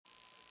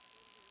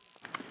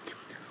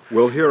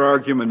We'll hear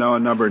argument now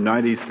on number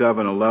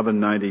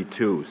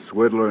 97-1192,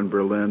 Swidler in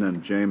Berlin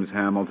and James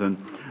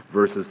Hamilton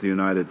versus the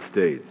United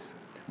States.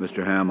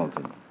 Mr.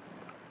 Hamilton.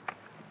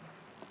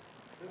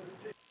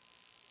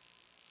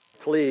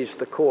 Please,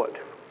 the court.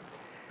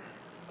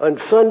 On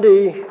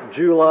Sunday,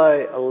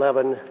 July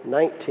 11,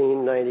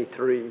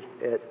 1993,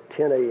 at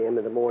 10 a.m.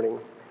 in the morning,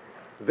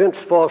 Vince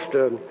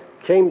Foster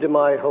came to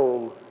my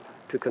home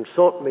to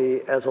consult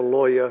me as a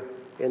lawyer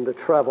in the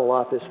travel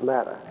office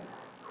matter,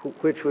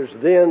 which was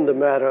then the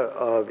matter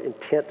of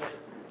intense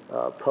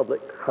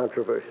public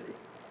controversy.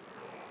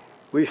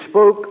 We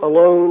spoke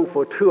alone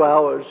for 2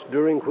 hours,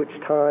 during which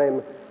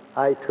time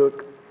I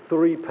took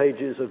 3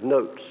 pages of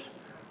notes,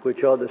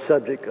 which are the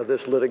subject of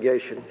this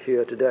litigation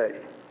here today.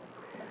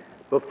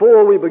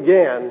 Before we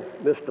began,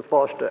 Mr.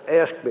 Foster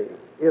asked me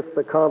if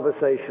the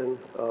conversation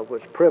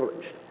was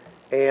privileged,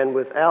 and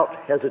without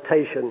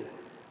hesitation,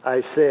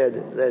 I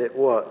said that it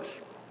was.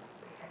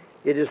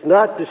 It is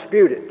not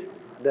disputed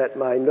that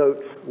my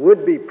notes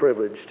would be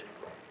privileged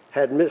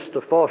had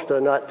Mr. Foster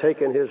not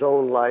taken his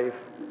own life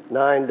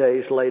 9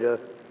 days later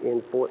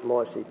in Fort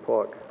Marcy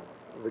Park,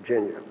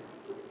 Virginia.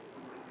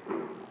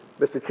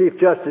 Mr. Chief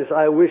Justice,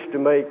 I wish to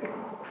make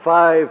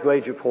 5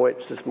 major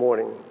points this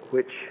morning,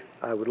 which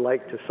I would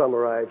like to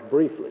summarize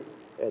briefly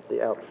at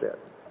the outset.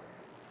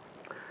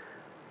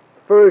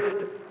 First,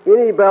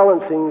 any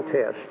balancing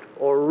test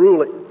or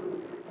ruling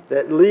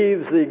that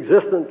leaves the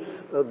existence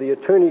of the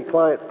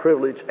attorney-client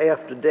privilege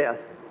after death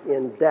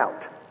in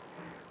doubt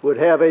would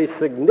have a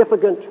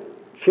significant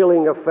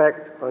chilling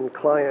effect on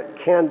client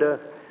candor,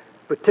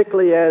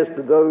 particularly as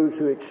to those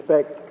who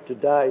expect to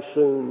die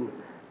soon,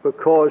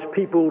 because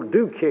people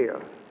do care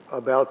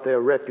about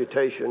their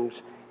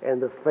reputations and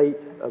the fate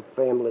of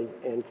family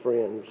and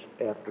friends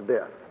after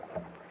death.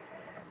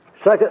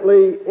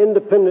 Secondly,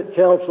 independent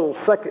counsel's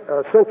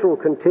central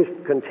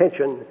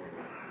contention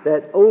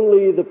that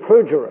only the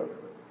perjurer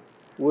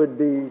would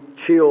be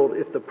chilled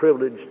if the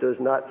privilege does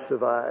not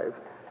survive,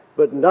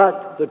 but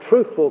not the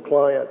truthful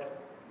client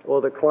or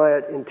the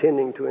client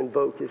intending to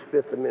invoke his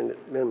Fifth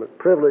Amendment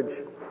privilege,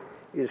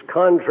 is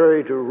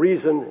contrary to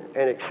reason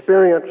and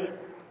experience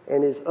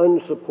and is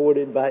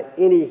unsupported by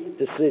any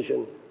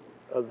decision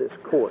of this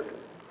court.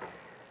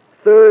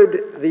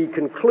 Third, the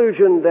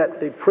conclusion that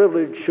the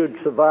privilege should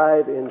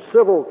survive in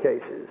civil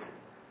cases,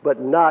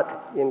 but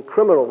not in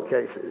criminal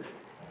cases,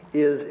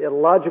 is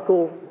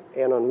illogical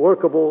and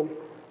unworkable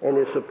and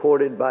is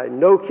supported by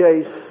no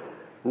case,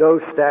 no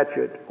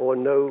statute, or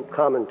no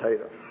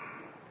commentator.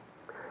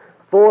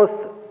 Fourth,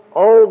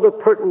 all the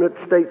pertinent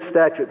state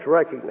statutes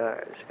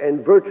recognize,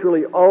 and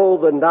virtually all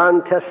the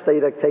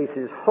non-testator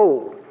cases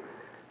hold,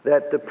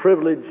 that the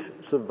privilege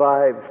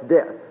survives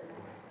death.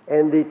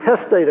 And the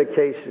testator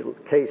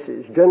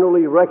cases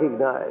generally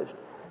recognize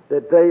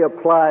that they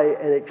apply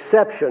an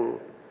exception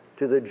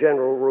to the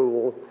general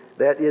rule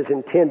that is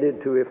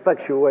intended to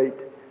effectuate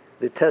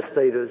the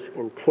testator's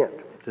intent.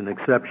 It's an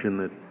exception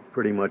that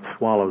pretty much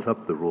swallows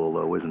up the rule,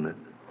 though, isn't it?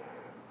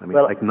 I mean,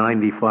 like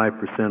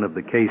 95% of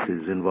the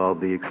cases involve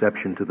the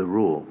exception to the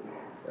rule.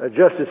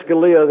 Justice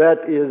Scalia,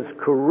 that is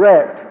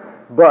correct,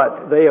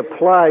 but they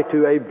apply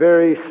to a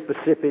very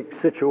specific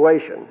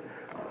situation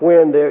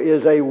when there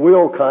is a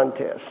will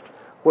contest,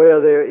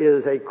 where there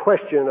is a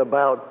question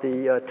about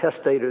the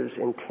testator's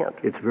intent.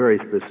 It's very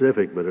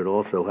specific, but it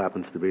also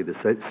happens to be the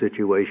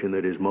situation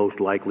that is most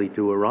likely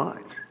to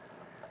arise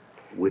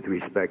with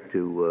respect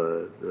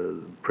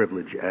to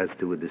privilege as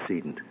to a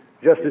decedent.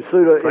 Justice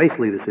Souter,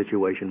 precisely the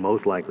situation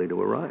most likely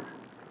to arise.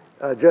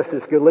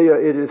 Justice Scalia,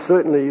 it is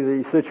certainly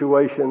the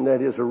situation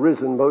that has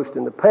arisen most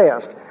in the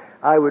past.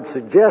 I would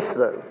suggest,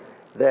 though,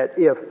 that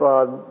if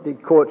the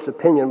court's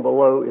opinion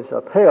below is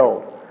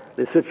upheld,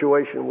 the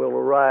situation will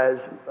arise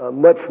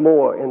much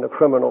more in the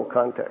criminal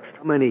context.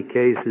 How many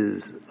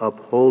cases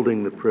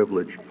upholding the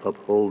privilege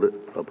uphold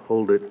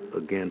it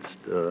against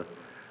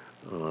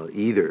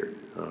either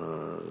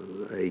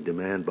a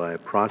demand by a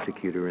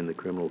prosecutor in a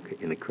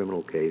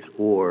criminal case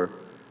or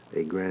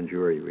a grand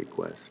jury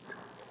request?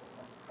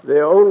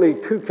 There are only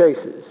 2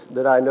 cases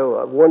that I know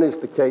of. One is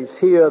the case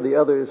here, the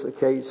other is the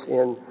case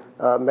in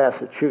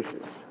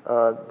Massachusetts.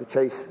 The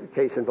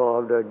case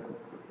involved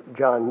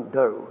John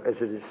Doe,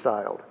 as it is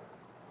styled.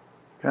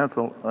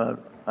 Counsel,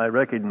 I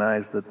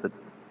recognize that the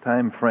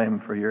time frame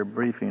for your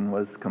briefing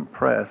was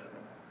compressed,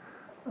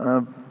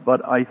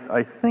 but I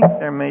think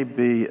there may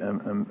be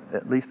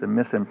at least a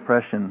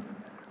misimpression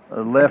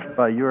left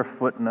by your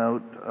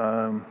footnote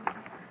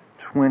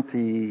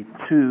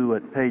 22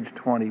 at page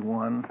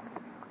 21,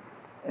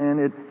 and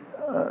it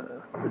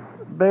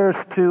bears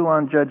too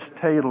on Judge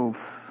Tatel's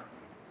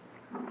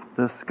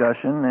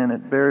discussion, and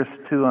it bears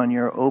too on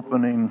your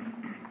opening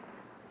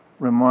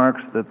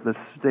remarks that the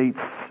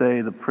states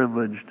say the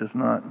privilege does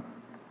not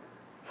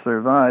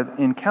survive.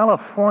 In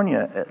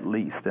California, at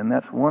least, and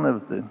that's one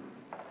of the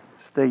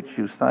states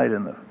you cite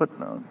in the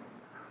footnote,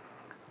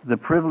 the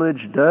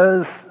privilege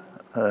does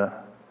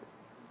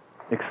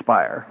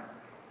expire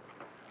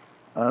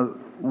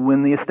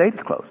when the estate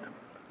is closed.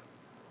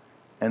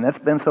 And that's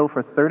been so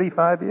for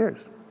 35 years.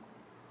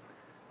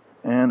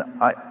 And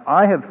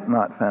I have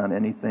not found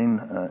anything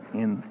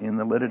in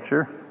the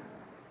literature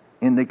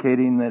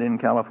indicating that in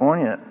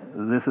California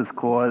this has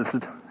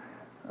caused,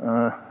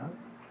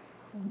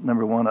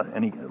 number one,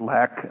 any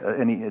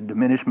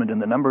diminishment in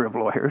the number of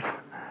lawyers,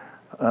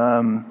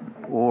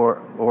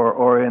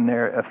 or in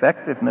their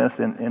effectiveness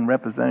in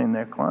representing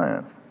their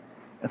clients.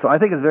 And so I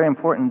think it's a very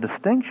important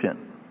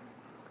distinction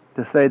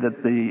to say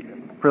that the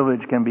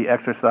privilege can be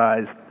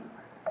exercised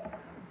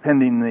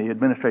pending the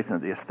administration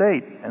of the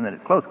estate and that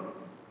it closes.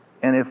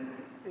 And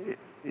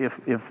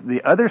if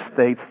the other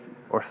states,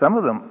 or some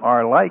of them,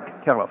 are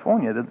like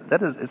California,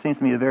 that is, it seems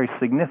to me, a very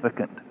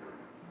significant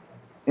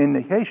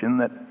indication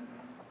that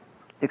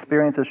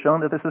experience has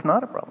shown that this is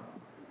not a problem.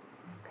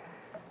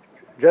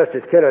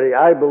 Justice Kennedy,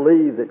 I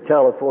believe that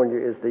California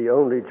is the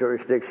only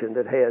jurisdiction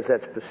that has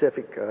that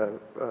specific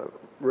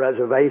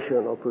reservation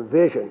or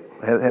provision.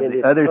 Have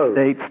the other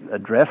states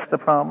addressed the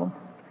problem?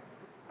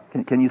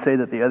 Can you say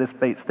that the other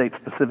states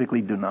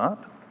specifically do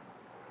not?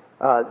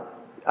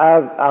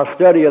 Our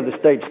study of the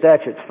state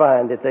statutes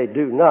find that they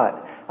do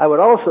not. I would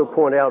also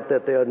point out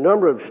that there are a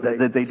number of states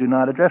that they do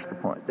not address the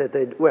point. That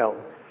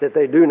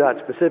they do not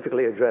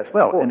specifically address the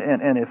point. Well,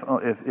 and if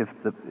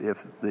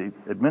the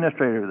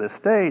administrator of the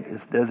state is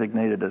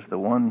designated as the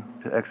one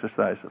to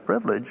exercise the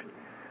privilege,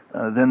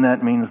 then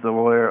that means the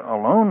lawyer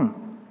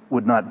alone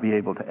would not be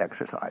able to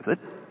exercise it.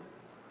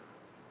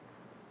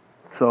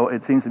 So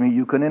it seems to me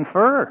you can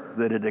infer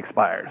that it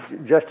expires.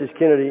 Justice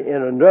Kennedy,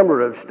 in a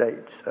number of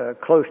states,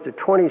 close to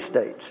 20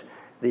 states,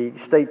 the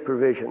state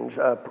provisions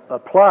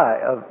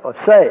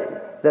say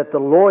that the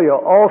lawyer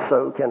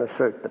also can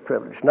assert the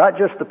privilege, not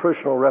just the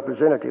personal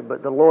representative,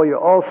 but the lawyer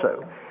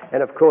also.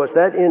 And of course,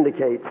 that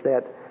indicates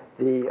that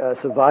the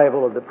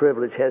survival of the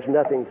privilege has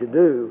nothing to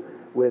do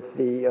with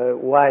the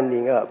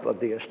winding up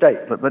of the estate.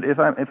 But if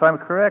I'm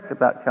correct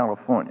about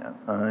California,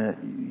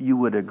 you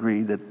would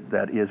agree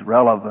that is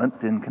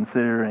relevant in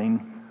considering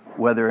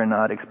whether or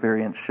not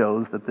experience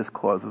shows that this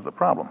causes a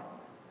problem.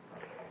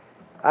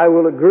 I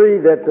will agree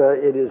that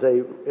it is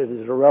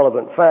a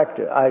relevant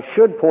factor. I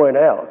should point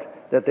out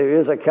that there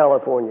is a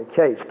California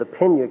case, the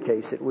Pena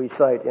case that we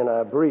cite in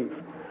our brief,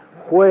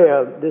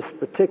 where this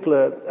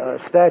particular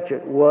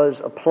statute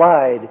was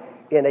applied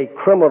in a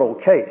criminal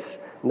case,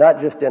 not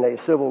just in a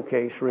civil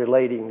case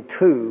relating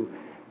to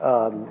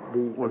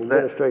the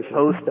administration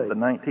of the state. Was that post the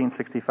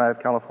 1965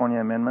 California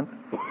Amendment?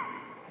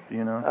 Do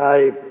you know?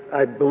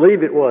 I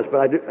believe it was,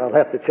 but I'll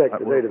have to check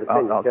the date of the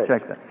Pena case. I'll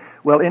check that.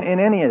 Well, in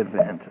any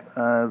event,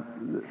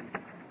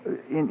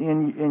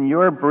 in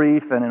your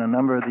brief and in a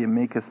number of the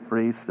amicus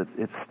briefs,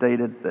 it's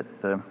stated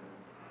that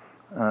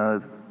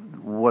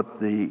what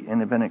the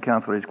independent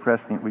counsel is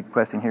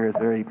requesting here is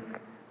very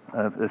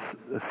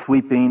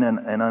sweeping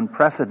and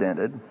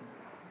unprecedented.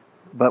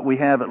 But we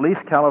have at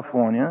least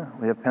California,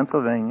 we have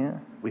Pennsylvania,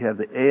 we have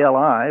the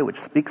ALI, which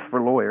speaks for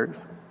lawyers.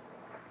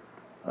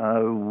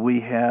 We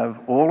have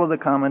all of the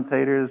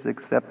commentators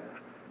except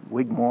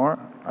Wigmore,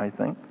 I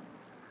think.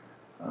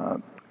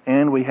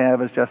 And we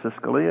have, as Justice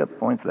Scalia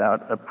points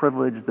out, a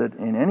privilege that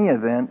in any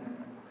event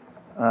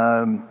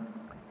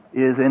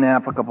is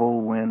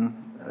inapplicable when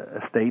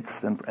estates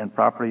and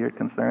property are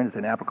concerned. It's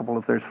inapplicable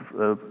if there's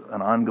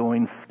an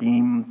ongoing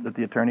scheme that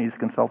the attorney is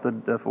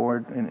consulted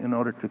for in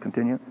order to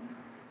continue.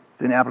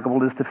 It's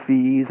inapplicable as to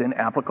fees,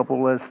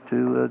 inapplicable as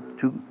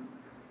to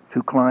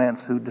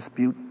clients who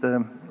dispute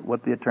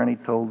what the attorney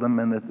told them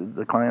and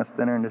the clients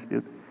then are in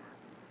dispute.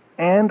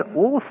 And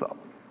also,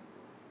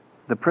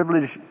 the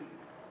privilege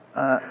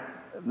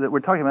that we're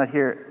talking about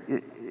here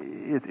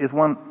is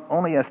one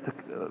only as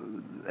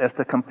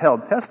to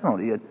compelled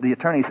testimony. The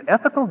attorney's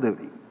ethical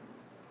duty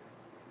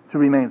to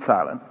remain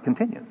silent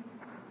continues.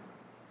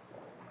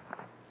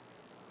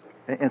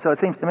 And so it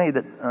seems to me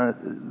that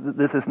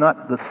this is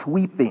not the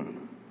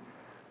sweeping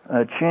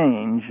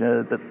change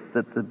that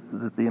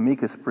the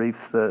amicus briefs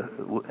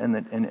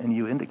and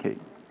you indicate.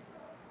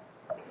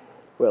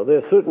 Well,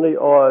 there certainly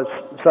are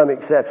some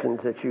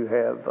exceptions that you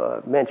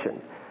have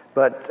mentioned.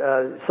 But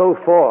so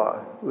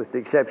far, with the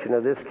exception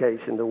of this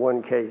case and the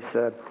one case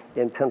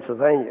in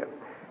Pennsylvania,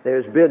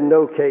 there's been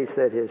no case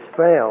that has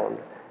found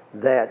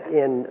that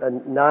in a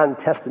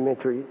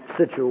non-testamentary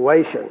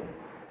situation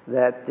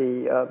that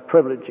the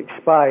privilege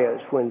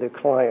expires when the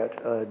client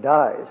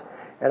dies.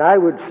 And I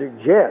would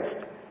suggest,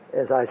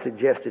 as I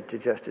suggested to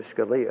Justice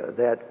Scalia,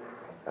 that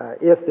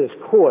if this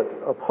court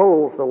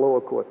upholds the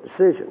lower court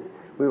decision,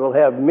 we will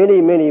have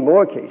many, many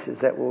more cases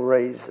that will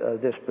raise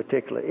this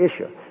particular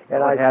issue.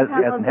 And it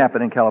hasn't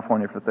happened in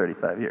California for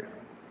 35 years.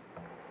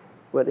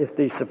 But if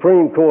the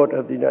Supreme Court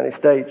of the United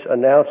States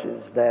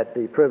announces that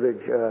the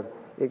privilege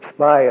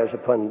expires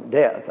upon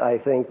death, I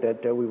think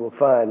that we will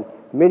find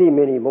many,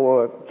 many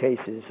more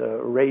cases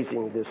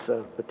raising this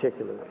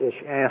particular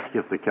issue. Ask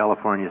if the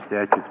California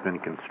statute's been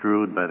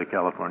construed by the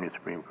California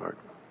Supreme Court.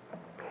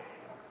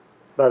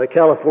 By the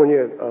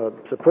California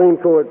Supreme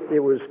Court,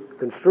 it was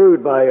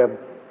construed by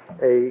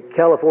a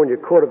California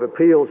Court of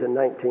Appeals in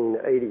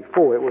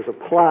 1984. It was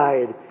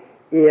applied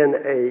in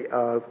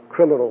a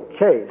criminal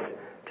case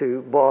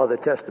to bar the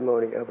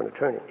testimony of an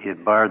attorney.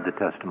 It barred the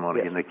testimony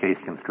Yes. in the case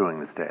construing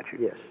the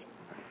statute. Yes.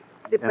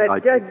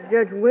 But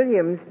Judge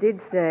Williams did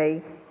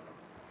say,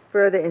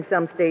 further, in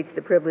some states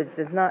the privilege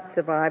does not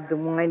survive the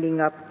winding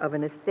up of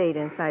an estate,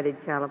 and cited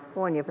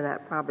California for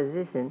that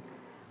proposition.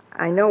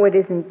 I know it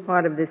isn't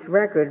part of this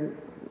record,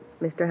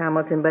 Mr.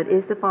 Hamilton, but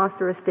is the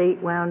Foster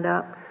estate wound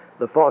up?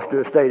 The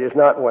Foster estate is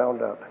not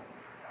wound up.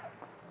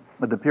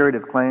 But the period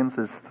of claims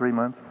is 3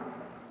 months?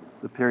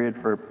 The period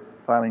for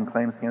filing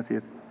claims against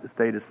the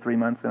estate is 3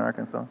 months in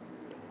Arkansas?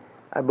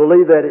 I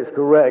believe that is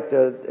correct.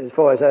 As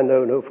far as I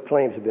know, no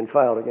claims have been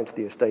filed against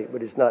the estate,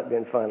 but it's not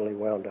been finally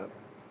wound up.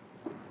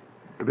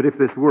 But if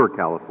this were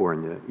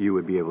California, you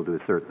would be able to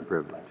assert the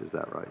privilege, is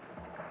that right?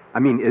 I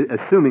mean,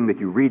 assuming that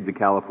you read the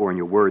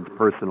California words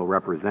personal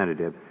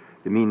representative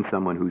to mean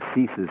someone who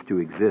ceases to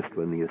exist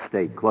when the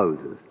estate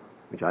closes,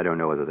 which I don't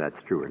know whether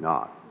that's true or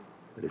not.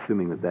 But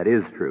assuming that that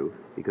is true,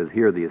 because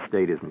here the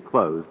estate isn't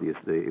closed,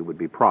 it would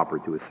be proper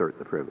to assert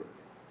the privilege,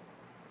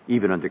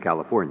 even under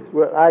California.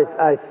 Well,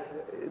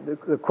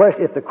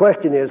 if the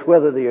question is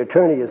whether the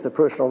attorney is the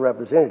personal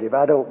representative,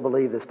 I don't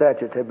believe the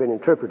statutes have been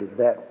interpreted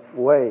that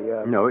way.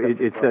 No,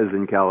 it says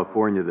in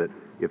California that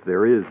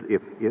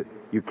if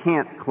you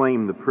can't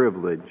claim the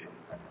privilege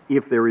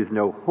if there is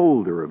no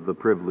holder of the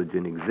privilege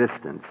in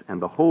existence,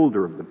 and the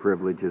holder of the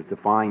privilege is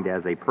defined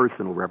as a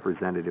personal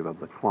representative of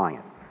the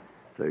client.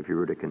 So if you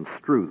were to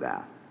construe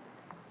that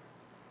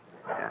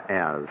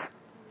as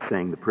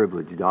saying the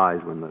privilege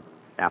dies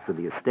after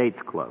the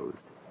estate's closed,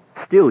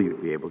 still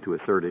you'd be able to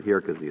assert it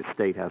here because the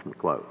estate hasn't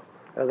closed.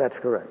 That's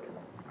correct.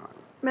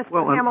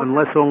 Well,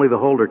 unless only the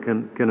holder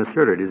can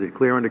assert it. Is it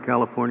clear under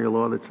California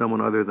law that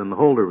someone other than the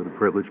holder of the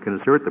privilege can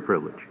assert the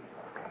privilege?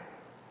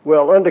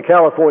 Well, under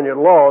California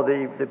law,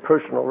 the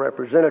personal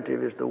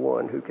representative is the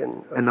one who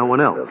can... And no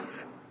one else?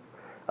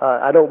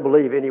 I don't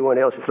believe anyone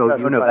else is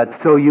specified.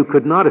 So you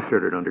could not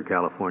assert it under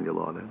California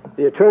law, then?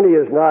 The attorney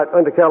is not,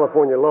 under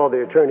California law,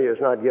 the attorney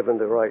is not given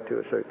the right to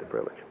assert the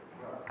privilege.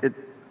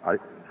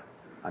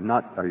 I'm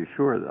not, are you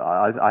sure?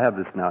 I have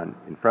this now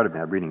in front of me.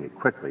 I'm reading it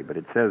quickly, but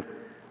it says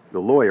the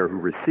lawyer who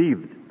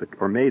received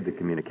or made the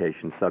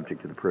communication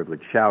subject to the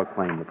privilege shall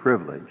claim the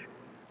privilege.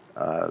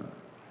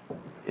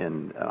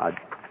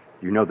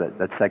 You know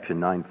that's section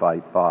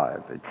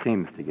 955. It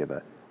seems to give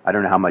I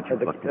don't know how much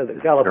you've looked at the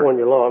this.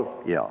 California law.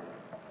 Yeah.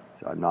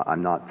 So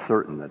I'm not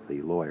certain that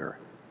the lawyer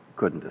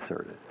couldn't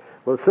assert it.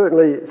 Well,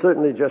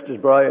 certainly, Justice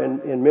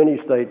Breyer, in many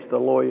states, the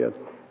lawyer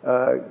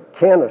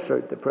can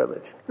assert the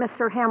privilege.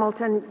 Mr.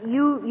 Hamilton,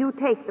 you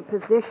take the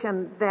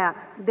position that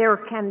there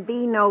can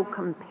be no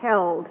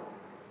compelled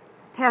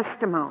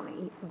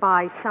testimony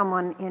by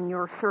someone in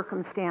your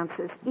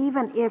circumstances,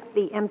 even if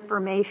the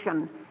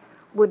information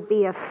would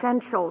be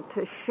essential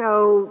to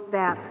show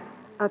that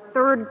a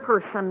third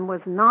person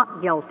was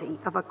not guilty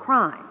of a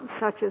crime,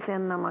 such as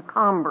in the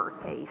Macomber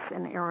case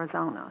in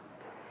Arizona.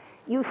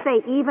 You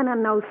say even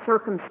in those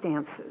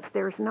circumstances,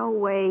 there's no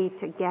way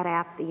to get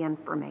at the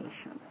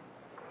information.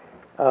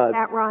 Is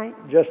that right?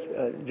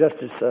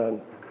 Justice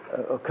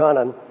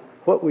O'Connor,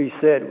 what we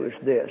said was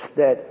this,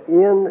 that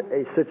in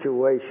a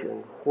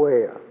situation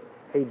where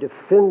a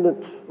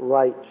defendant's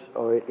rights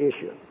are at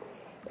issue,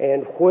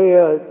 and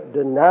where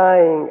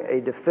denying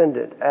a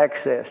defendant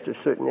access to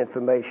certain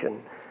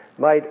information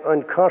might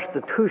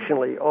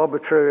unconstitutionally,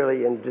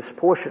 arbitrarily, and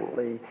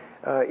disproportionately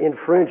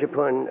infringe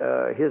upon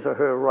his or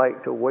her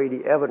right to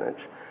weighty evidence,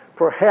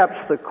 perhaps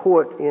the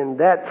court in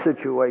that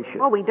situation...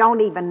 Well, we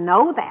don't even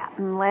know that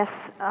unless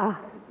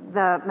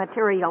the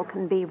material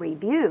can be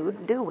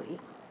reviewed, do we?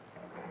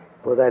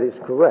 Well, that is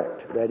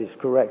correct. That is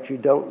correct. You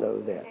don't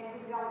know that. And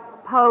you don't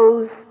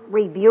oppose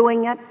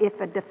reviewing it if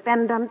a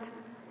defendant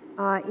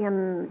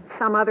in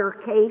some other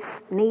case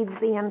needs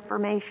the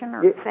information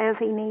or says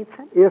he needs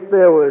it? If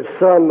there was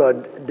some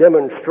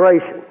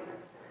demonstration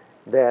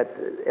that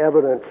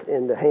evidence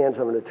in the hands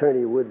of an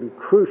attorney would be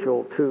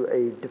crucial to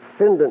a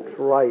defendant's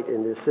right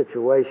in this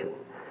situation,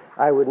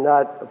 I would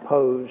not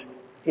oppose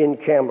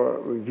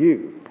in-camera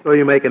review. So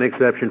you make an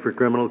exception for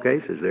criminal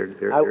cases. There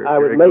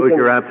goes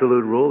your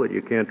absolute rule that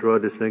you can't draw a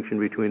distinction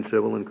between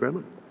civil and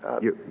criminal.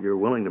 You're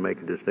willing to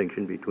make a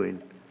distinction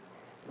between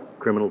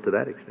criminal to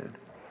that extent.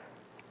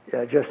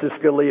 Justice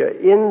Scalia,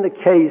 in the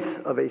case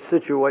of a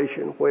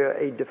situation where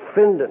a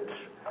defendant's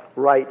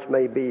rights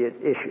may be at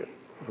issue,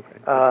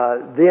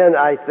 then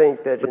I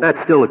think that... But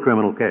that's still a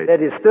criminal case.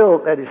 That is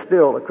still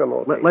a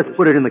criminal case. Let's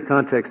put it in the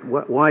context,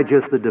 why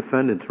just the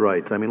defendant's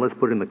rights? I mean, let's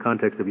put it in the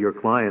context of your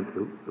client,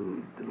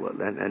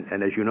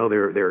 and as you know,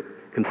 there are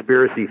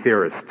conspiracy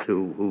theorists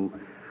who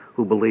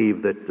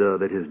believe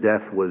that his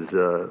death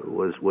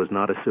was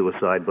not a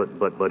suicide,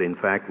 but in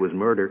fact was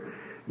murder.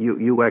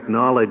 You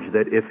acknowledge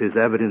that if his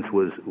evidence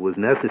was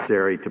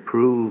necessary to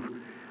prove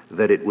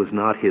that it was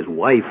not his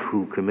wife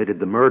who committed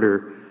the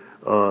murder,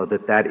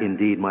 that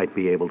indeed might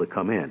be able to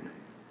come in.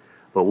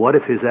 But what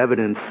if his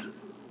evidence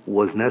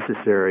was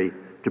necessary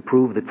to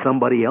prove that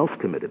somebody else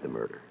committed the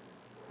murder?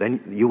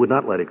 Then you would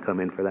not let it come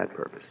in for that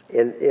purpose.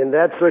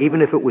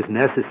 Even if it was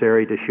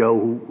necessary to show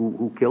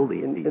who killed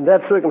the... In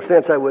that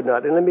circumstance, I would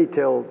not. And let me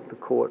tell the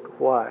court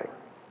why.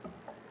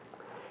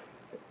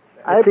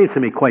 It seems to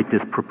me quite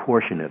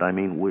disproportionate. I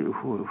mean,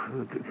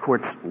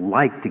 courts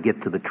like to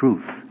get to the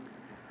truth.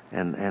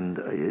 And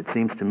it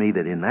seems to me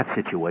that in that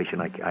situation,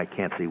 I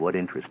can't see what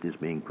interest is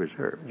being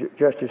preserved.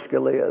 Justice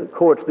Scalia,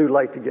 courts do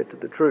like to get to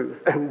the truth,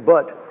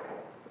 but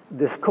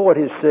this court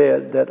has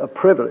said that a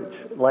privilege,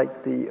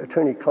 like the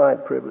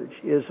attorney-client privilege,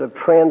 is of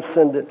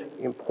transcendent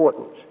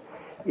importance.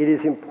 It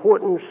is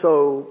important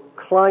so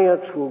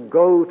clients will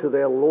go to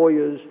their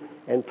lawyers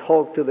and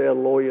talk to their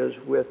lawyers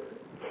with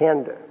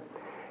candor.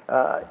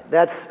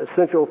 That's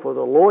essential for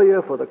the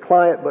lawyer, for the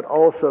client, but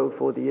also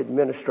for the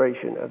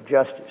administration of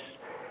justice.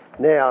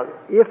 Now,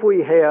 if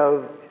we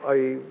have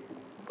a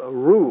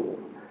rule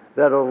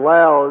that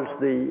allows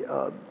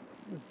the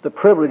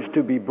privilege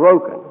to be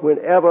broken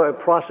whenever a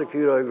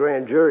prosecutor or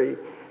grand jury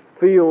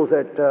feels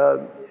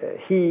that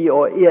he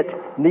or it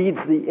needs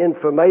the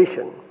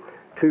information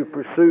to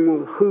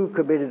pursue who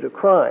committed a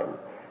crime,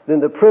 then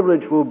the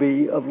privilege will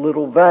be of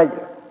little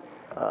value.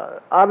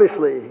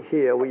 Obviously,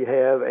 here we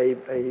have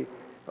a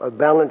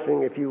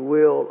balancing, if you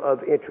will,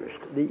 of interest.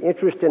 The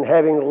interest in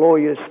having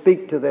lawyers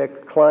speak to their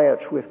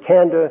clients with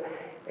candor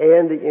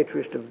and the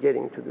interest of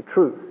getting to the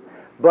truth.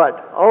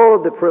 But all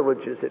of the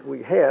privileges that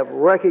we have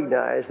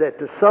recognize that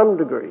to some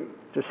degree,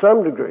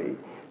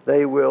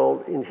 they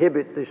will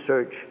inhibit the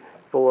search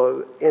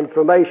for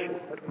information.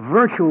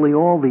 Virtually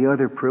all the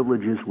other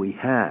privileges we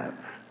have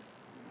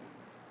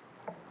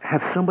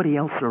somebody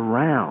else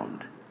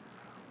around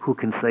who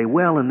can say,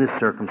 well, in this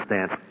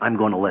circumstance, I'm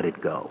going to let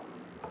it go.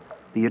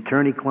 The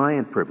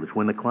attorney-client privilege,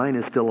 when the client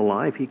is still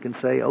alive, he can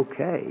say,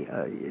 okay,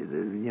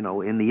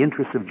 in the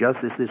interest of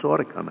justice, this ought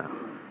to come out.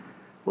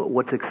 Well,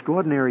 what's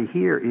extraordinary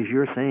here is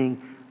you're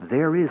saying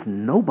there is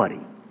nobody,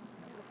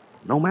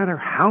 no matter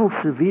how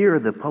severe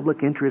the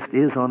public interest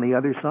is on the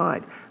other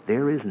side,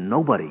 there is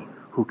nobody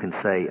who can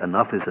say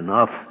enough is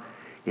enough.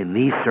 In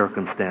these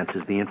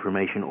circumstances, the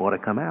information ought to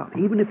come out.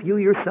 Even if you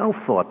yourself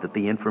thought that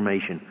the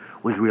information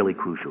was really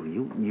crucial,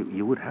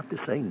 you would have to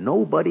say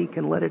nobody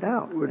can let it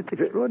out. It's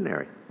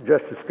extraordinary.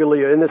 Justice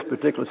Scalia, in this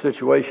particular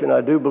situation,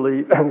 I do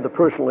believe the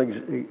personal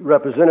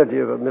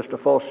representative of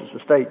Mr. Foster's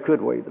estate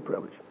could waive the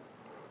privilege.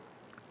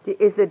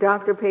 Is the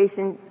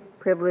doctor-patient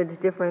privilege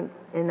different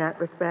in that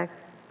respect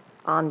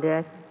on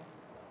death?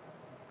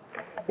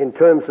 In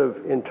terms of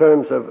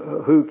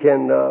who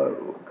can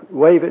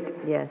waive it?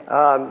 Yes.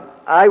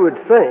 I would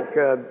think,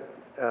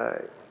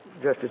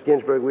 Justice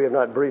Ginsburg, we have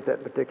not briefed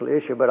that particular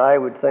issue, but I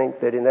would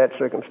think that in that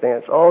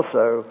circumstance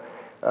also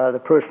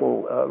the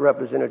personal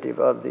representative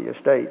of the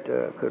estate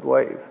could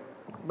waive.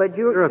 But is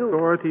there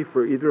authority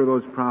for either of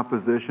those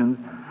propositions,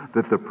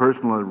 that the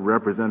personal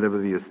representative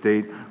of the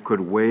estate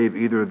could waive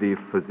either the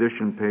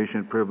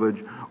physician-patient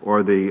privilege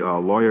or the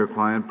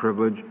lawyer-client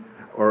privilege?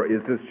 Or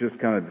is this just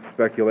kind of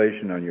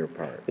speculation on your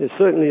part? There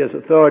certainly is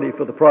authority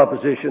for the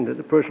proposition that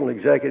the personal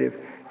executive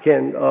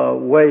can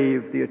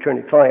waive the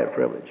attorney-client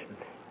privilege.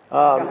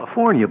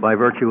 California, by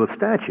virtue of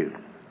statute.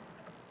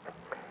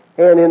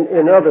 And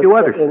in other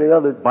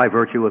by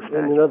virtue of statute.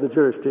 And in other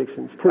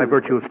jurisdictions, too. By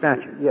virtue of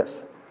statute. Yes.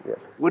 Yes.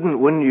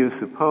 Wouldn't you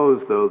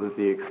suppose, though, that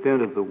the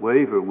extent of the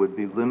waiver would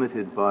be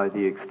limited by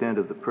the extent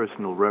of the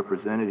personal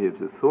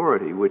representative's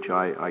authority, which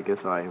I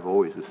guess I have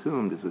always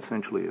assumed is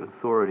essentially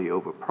authority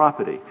over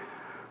property,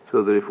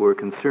 so that if we're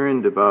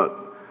concerned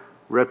about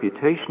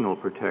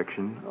reputational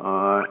protection,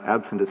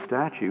 absent a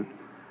statute,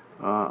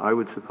 I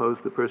would suppose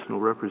the personal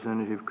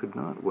representative could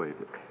not waive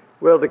it.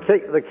 Well, the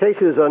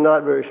cases are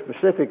not very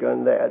specific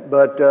on that,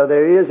 but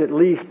there is at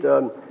least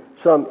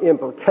some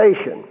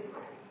implication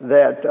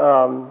that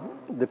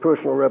the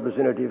personal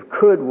representative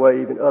could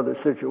waive in other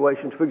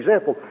situations. For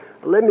example,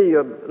 let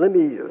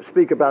me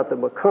speak about the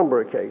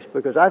Macomber case,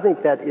 because I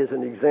think that is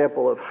an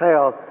example of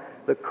how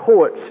the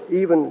courts,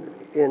 even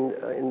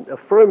in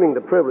affirming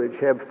the privilege,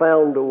 have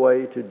found a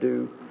way to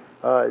do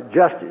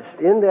justice.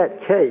 In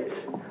that case,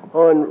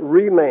 on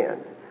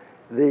remand,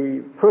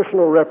 the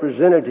personal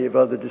representative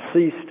of the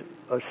deceased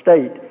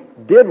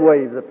estate did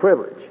waive the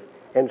privilege,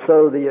 and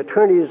so the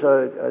attorney's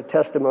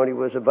testimony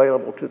was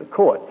available to the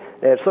court.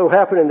 And it so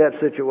happened in that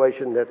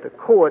situation that the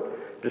court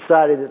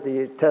decided that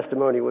the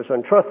testimony was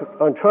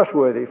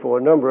untrustworthy for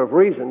a number of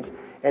reasons,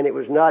 and it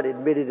was not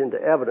admitted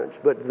into evidence.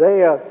 But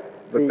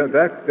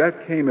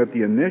that came at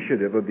the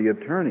initiative of the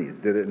attorneys,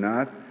 did it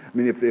not? I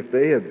mean, if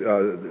they had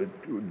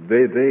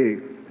they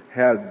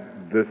had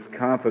this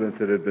confidence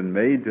that had been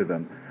made to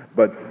them,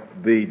 but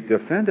the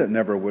defendant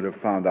never would have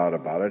found out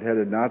about it had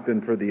it not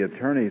been for the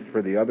attorneys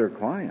for the other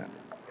client.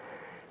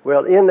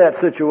 Well, in that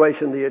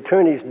situation, the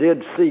attorneys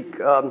did seek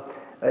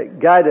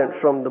guidance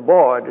from the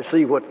bar to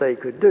see what they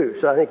could do.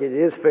 So I think it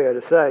is fair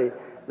to say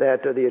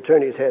that the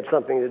attorneys had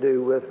something to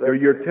do with...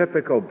 Your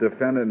typical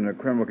defendant in a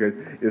criminal case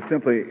is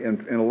simply,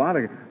 in a lot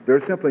of...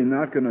 They're simply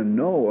not going to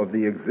know of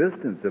the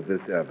existence of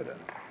this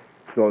evidence,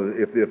 so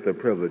if the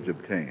privilege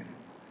obtained.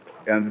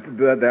 And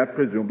that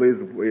presumably is,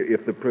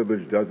 if the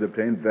privilege does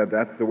obtain,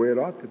 that's the way it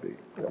ought to be.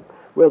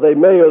 Well, they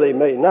may or they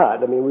may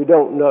not. I mean, we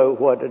don't know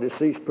what a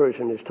deceased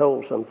person has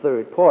told some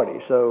third party,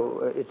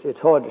 so it's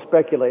hard to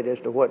speculate as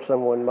to what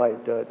someone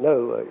might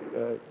know,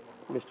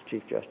 Mr.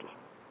 Chief Justice.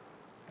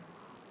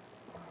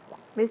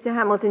 Mr.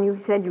 Hamilton, you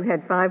said you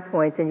had 5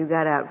 points and you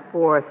got out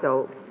 4,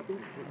 so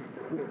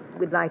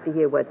we'd like to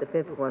hear what the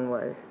 5th one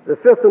was. The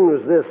 5th one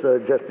was this,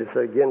 Justice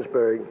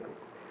Ginsburg.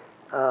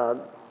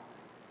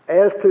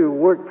 As to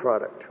work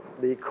product,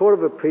 the Court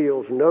of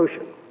Appeals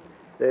notion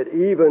that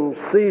even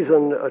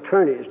seasoned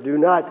attorneys do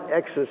not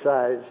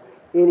exercise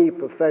any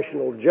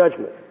professional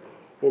judgment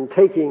in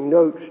taking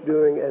notes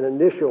during an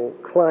initial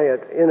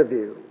client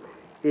interview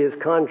is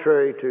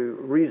contrary to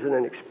reason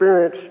and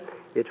experience.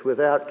 It's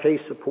without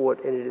case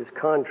support, and it is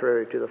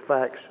contrary to the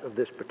facts of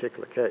this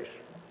particular case.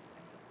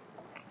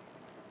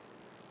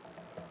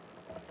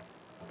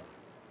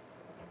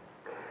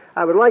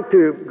 I would like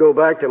to go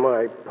back to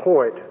my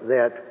point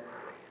that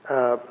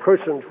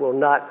persons will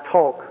not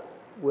talk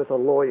with a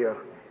lawyer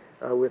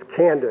with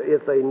candor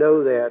if they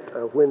know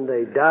that when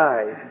they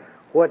die,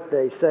 what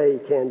they say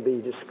can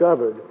be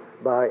discovered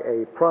by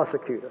a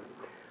prosecutor.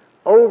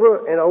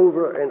 Over and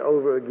over and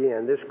over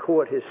again, this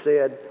court has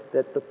said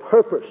that the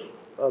purpose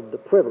of the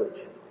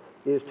privilege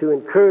is to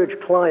encourage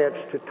clients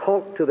to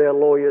talk to their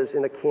lawyers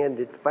in a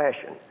candid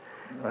fashion.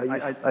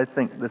 I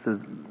think this is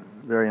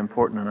very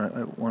important, and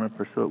I want to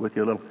pursue it with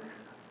you a little.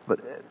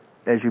 But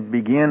as you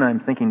begin, I'm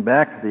thinking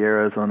back to the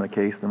Arizona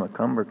case, the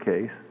McCumber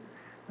case.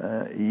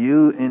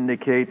 You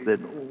indicate that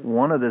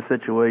one of the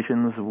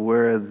situations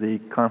where the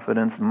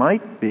confidence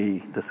might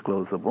be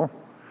disclosable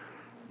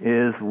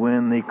is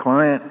when the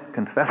client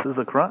confesses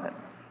a crime,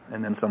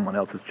 and then someone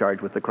else is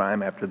charged with the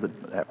crime after the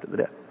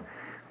death.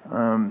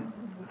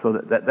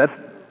 So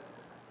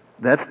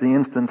that's the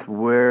instance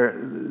where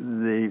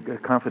the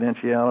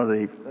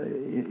confidentiality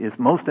is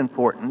most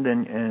important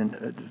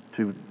and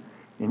to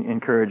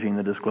encouraging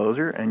the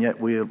disclosure, and yet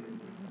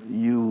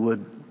you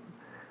would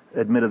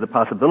admit of the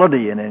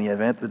possibility in any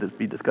event that it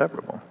be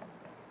discoverable.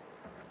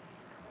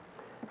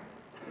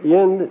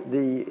 In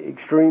the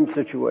extreme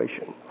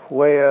situation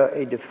where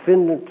a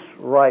defendant's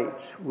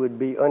rights would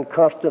be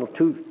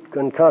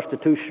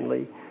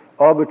unconstitutionally,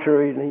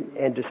 arbitrarily,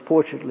 and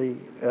disproportionately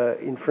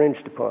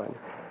infringed upon,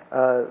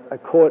 a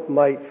court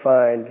might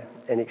find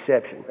an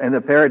exception. And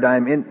the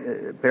paradigm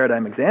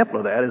example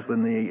of that is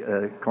when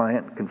the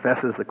client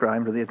confesses the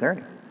crime to the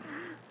attorney.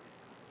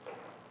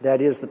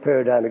 That is the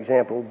paradigm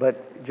example,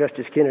 but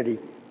Justice Kennedy,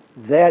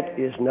 that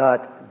is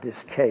not this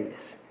case.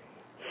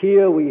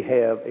 Here we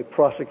have a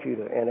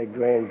prosecutor and a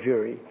grand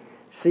jury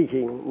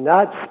seeking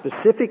not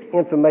specific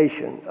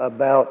information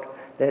about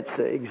that's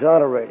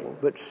exonerating,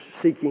 but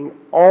seeking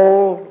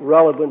all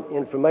relevant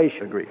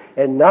information. Agreed.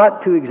 And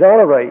not to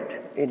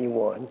exonerate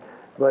anyone,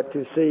 but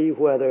to see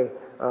whether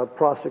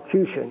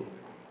prosecution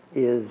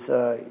is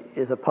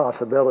a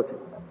possibility.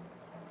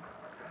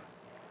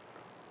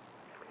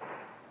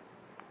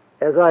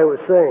 As I was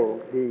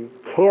saying, the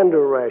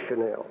candor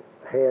rationale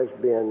has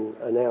been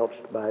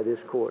announced by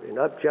this court in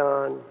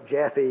Upjohn,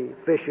 Jaffe,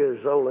 Fisher,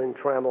 Zolan,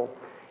 Trammell,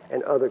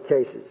 and other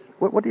cases.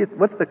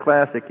 What's the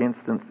classic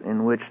instance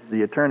in which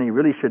the attorney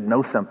really should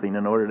know something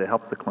in order to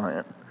help the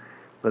client,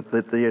 but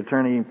that the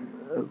attorney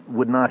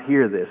would not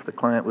hear this? The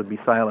client would be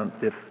silent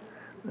if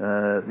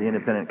the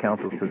independent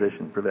counsel's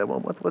position prevailed. Well,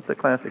 what's the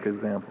classic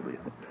example, do you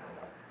think?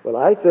 Well,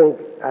 I think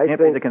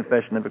can't be the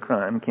confession of a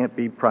crime. Can't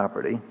be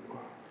property.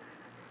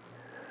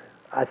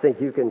 I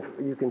think you can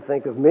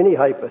think of many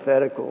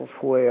hypotheticals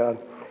where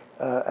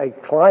a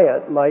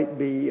client might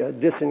be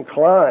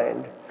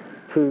disinclined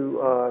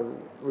to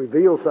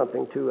reveal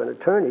something to an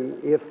attorney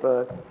if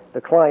the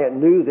client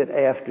knew that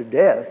after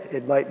death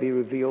it might be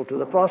revealed to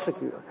the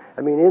prosecutor.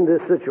 I mean, in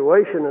this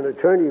situation, an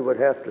attorney would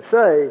have to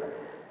say,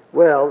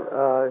 well,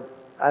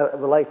 I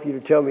would like for you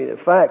to tell me the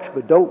facts,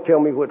 but don't tell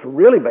me what's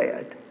really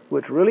bad.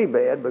 What's really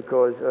bad,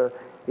 because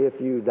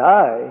if you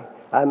die,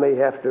 I may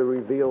have to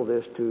reveal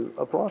this to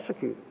a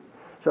prosecutor.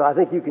 So I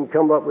think you can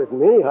come up with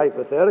many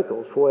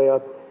hypotheticals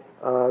where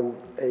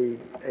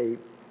a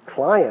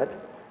client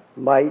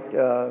might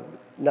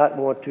not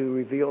want to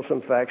reveal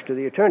some facts to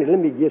the attorney. Let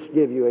me just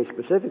give you a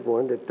specific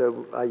one that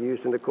I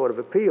used in the Court of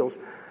Appeals.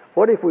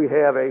 What if we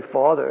have a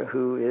father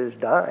who is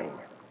dying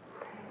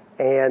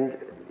and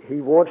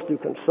he wants to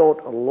consult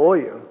a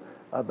lawyer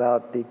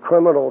about the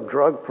criminal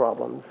drug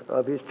problems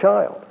of his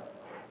child?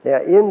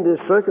 Now, in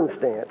this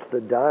circumstance,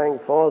 the dying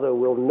father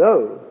will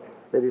know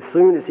that as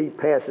soon as he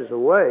passes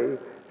away,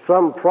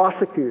 some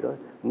prosecutor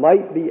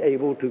might be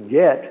able to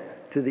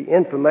get to the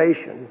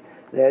information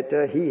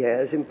that he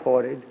has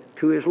imparted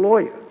to his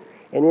lawyer.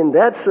 And in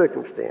that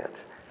circumstance,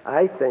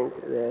 I think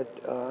that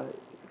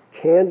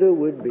candor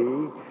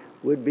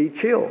would be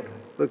chilled,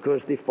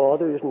 because the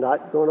father is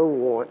not going to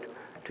want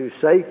to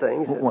say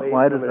things.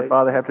 Why does the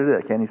father have to do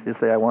that? Can't he just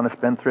say, I want to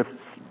spend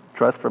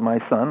trust for my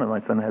son, and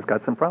my son has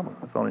got some problems?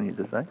 That's all he needs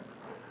to say.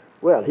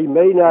 Well, he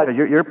may not...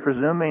 Because you're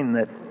presuming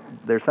that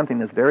there's something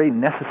that's very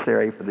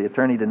necessary for the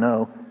attorney to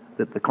know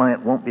that the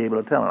client won't be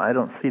able to tell him. I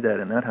don't see that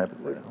in that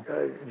hypothetical.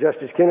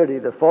 Justice Kennedy,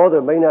 the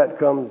father may not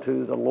come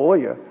to the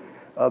lawyer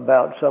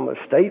about some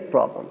estate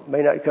problem,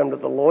 may not come to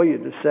the lawyer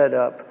to set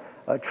up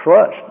a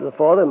trust. The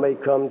father may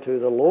come to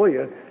the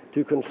lawyer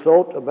to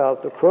consult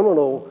about the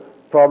criminal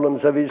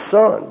problems of his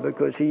son,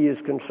 because he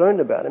is concerned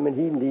about him and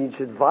he needs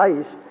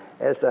advice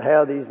as to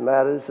how these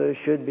matters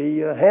should be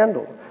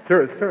handled.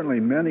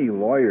 Certainly many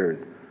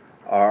lawyers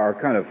are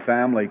kind of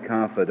family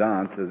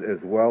confidants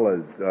as well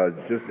as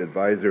just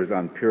advisors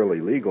on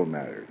purely legal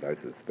matters, I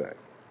suspect.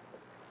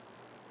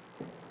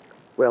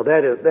 Well,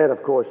 that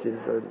of course is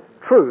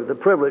true. The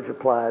privilege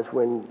applies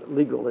when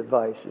legal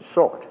advice is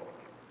sought.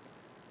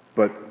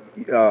 But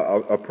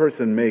a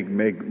person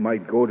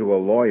might go to a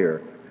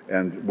lawyer,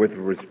 and with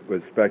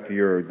respect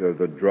to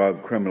the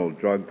criminal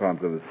drug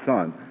problems of the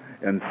son,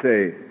 and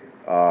say,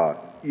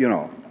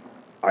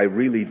 I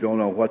really don't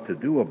know what to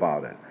do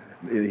about it.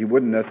 He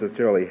wouldn't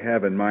necessarily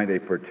have in mind a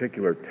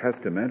particular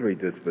testamentary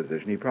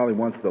disposition. He probably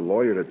wants the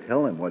lawyer to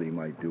tell him what he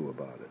might do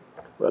about it.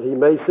 Well, he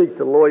may seek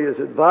the lawyer's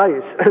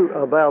advice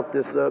about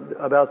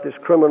this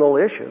criminal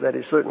issue. That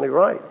is certainly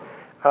right.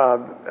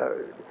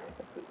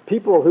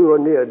 People who are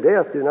near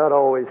death do not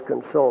always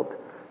consult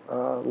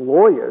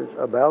lawyers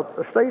about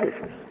estate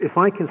issues. If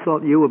I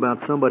consult you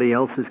about somebody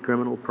else's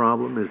criminal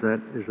problem, is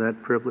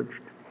that privileged?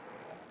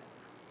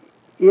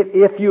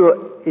 If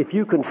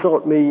you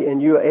consult me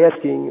and you're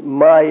asking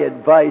my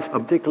advice,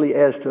 particularly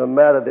as to a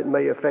matter that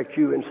may affect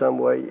you in some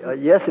way,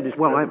 yes, it is.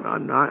 Well,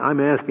 I'm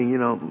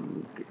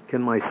asking,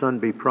 can my son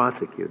be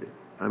prosecuted?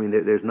 I mean,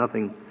 there's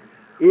nothing.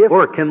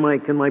 Or can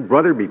my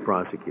brother be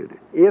prosecuted?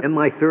 Can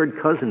my third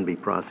cousin be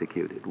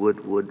prosecuted?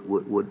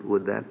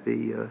 Would that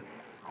be?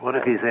 What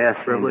if he's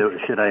asking,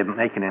 should I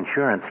make an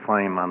insurance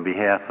claim on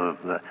behalf of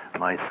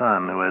my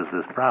son who has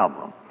this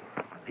problem?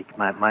 He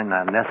might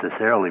not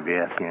necessarily be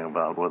asking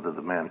about whether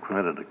the man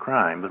committed a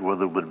crime, but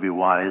whether it would be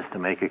wise to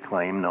make a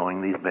claim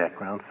knowing these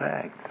background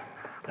facts.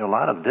 There are a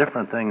lot of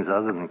different things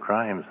other than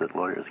crimes that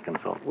lawyers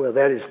consult. Well,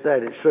 that is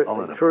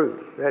certainly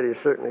true. That is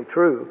certainly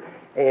true.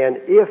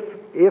 And if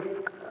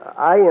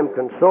I am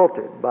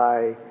consulted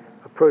by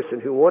a person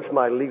who wants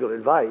my legal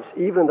advice,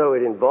 even though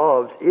it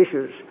involves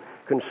issues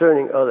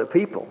concerning other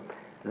people,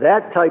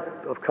 that type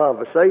of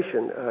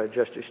conversation,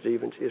 Justice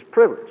Stevens, is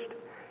privileged.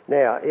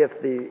 Now,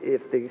 if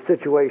the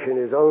situation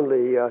is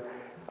only,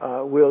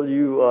 will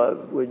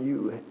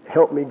you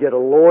help me get a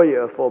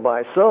lawyer for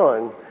my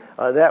son?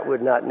 That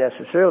would not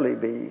necessarily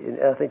be.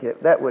 I think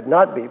that would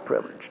not be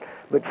privileged.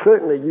 But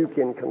certainly, you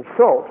can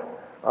consult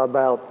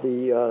about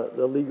the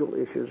legal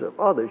issues of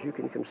others. You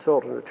can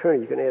consult an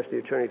attorney. You can ask the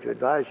attorney to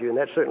advise you, and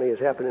that certainly has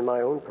happened in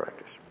my own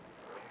practice.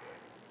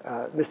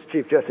 Mr.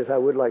 Chief Justice, I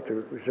would like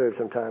to reserve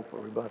some time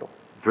for rebuttal.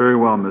 Very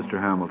well, Mr.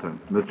 Hamilton.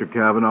 Mr.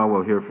 Kavanaugh,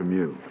 we'll hear from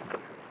you.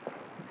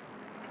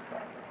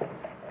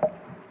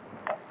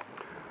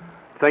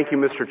 Thank you,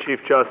 Mr.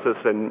 Chief Justice,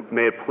 and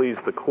may it please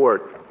the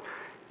Court.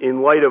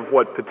 In light of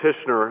what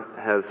Petitioner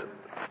has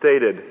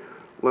stated,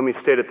 let me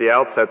state at the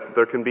outset that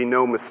there can be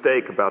no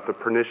mistake about the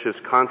pernicious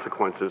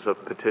consequences of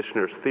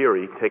Petitioner's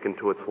theory taken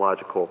to its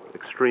logical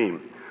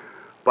extreme.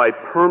 By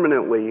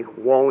permanently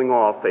walling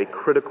off a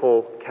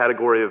critical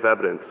category of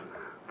evidence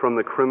from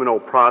the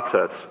criminal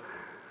process,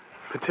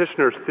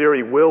 Petitioner's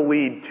theory will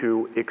lead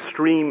to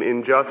extreme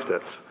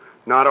injustice,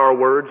 not our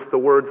words, the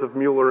words of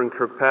Mueller and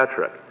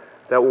Kirkpatrick.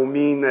 That will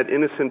mean that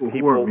innocent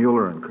people... Who are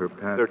Mueller and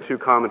Kirkpatrick? They're two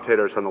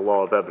commentators on the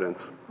law of evidence.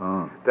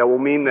 Oh. That will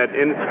mean that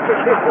innocent...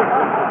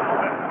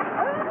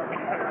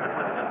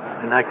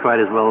 And not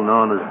quite as well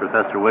known as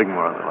Professor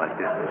Wigmore, like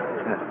this.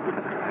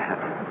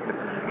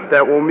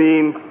 That will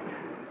mean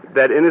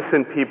that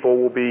innocent people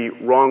will be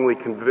wrongly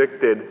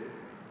convicted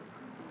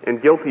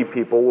and guilty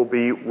people will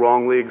be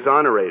wrongly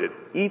exonerated,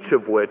 each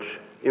of which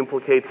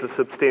implicates a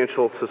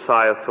substantial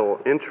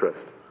societal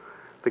interest.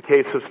 The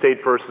case of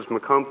State versus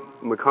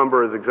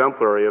McCumber is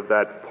exemplary of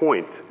that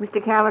point.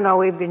 Mr. Kavanaugh,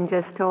 we've been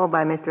just told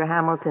by Mr.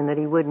 Hamilton that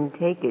he wouldn't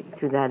take it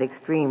to that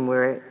extreme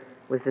where it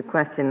was a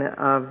question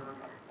of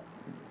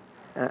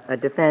a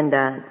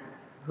defendant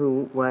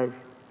who was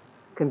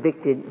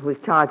convicted, who was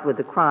charged with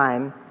a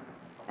crime,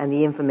 and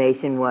the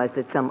information was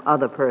that some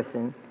other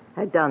person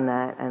had done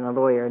that and the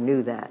lawyer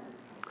knew that.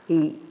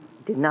 He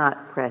did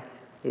not press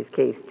his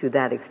case to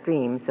that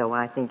extreme, so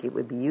I think it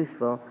would be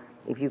useful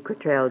if you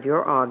curtailed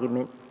your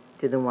argument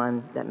to the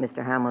one that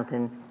Mr.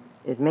 Hamilton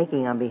is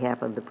making on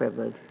behalf of the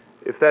privilege.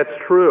 If that's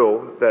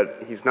true,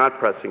 that he's not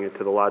pressing it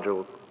to the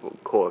logical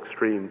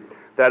extreme,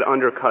 that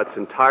undercuts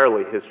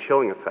entirely his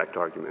chilling effect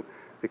argument,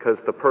 because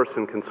the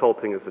person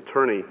consulting his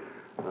attorney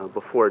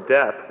before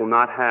death will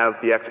not have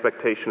the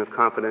expectation of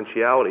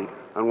confidentiality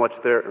on which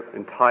their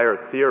entire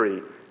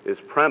theory is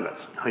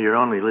premised. You're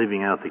only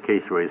leaving out the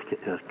case where he's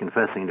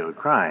confessing to a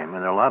crime,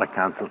 and there are a lot of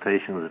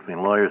consultations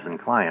between lawyers and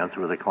clients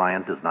where the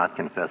client does not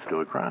confess to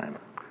a crime.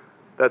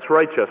 That's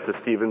right, Justice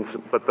Stevens,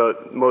 but the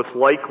most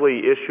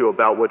likely issue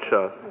about which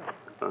a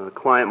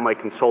client might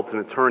consult an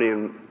attorney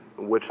in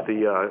which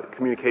the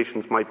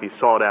communications might be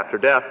sought after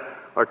death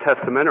are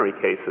testamentary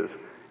cases.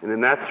 And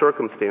in that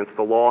circumstance,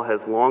 the law has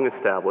long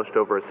established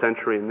over a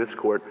century in this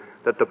court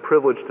that the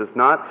privilege does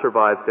not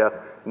survive death,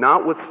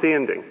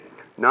 notwithstanding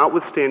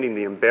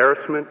the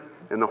embarrassment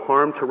and the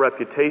harm to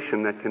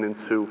reputation that can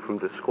ensue from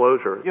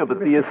disclosure. Yeah, but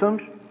the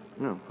assumption...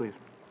 No, please.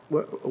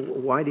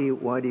 Why do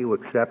you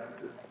accept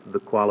the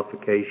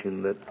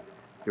qualification that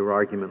your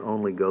argument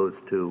only goes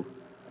to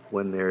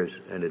when there's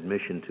an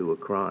admission to a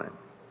crime?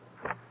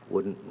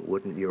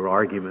 wouldn't your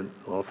argument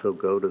also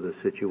go to the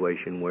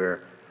situation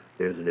where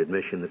there's an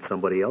admission that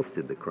somebody else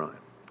did the crime?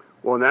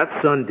 Well, and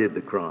that's... Son did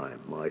the crime.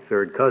 My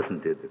third cousin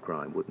did the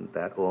crime. Wouldn't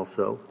that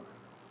also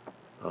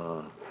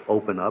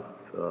open up,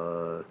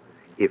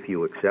 if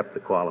you accept the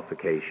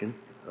qualification,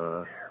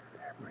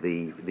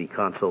 the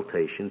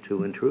consultation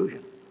to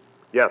intrusion?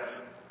 Yes.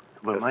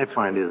 But my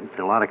point is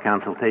a lot of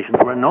consultations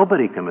where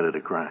nobody committed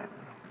a crime.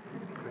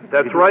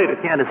 That's right. You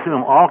can't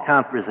assume all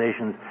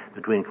conversations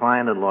between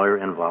client and lawyer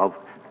involve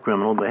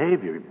criminal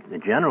behavior.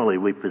 Generally,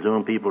 we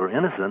presume people are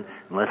innocent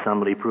unless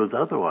somebody proves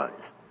otherwise.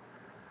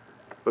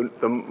 But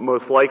the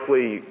most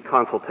likely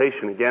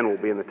consultation, again, will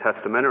be in the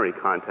testamentary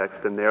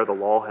context, and there the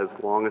law has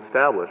long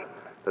established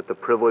that the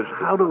privilege...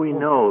 How do we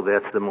know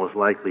that's the most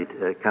likely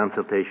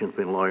consultation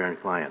between lawyer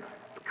and client?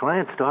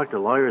 Clients talk to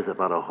lawyers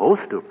about a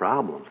host of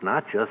problems,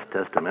 not just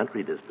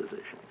testamentary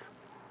dispositions.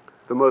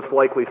 The most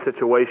likely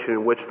situation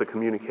in which the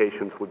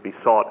communications would be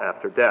sought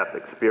after death,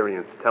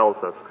 experience tells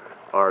us,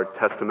 are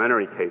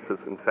testamentary cases.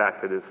 In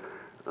fact, it is...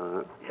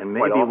 and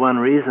maybe one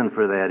reason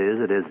for that is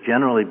it has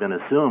generally been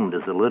assumed,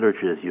 as the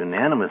literature is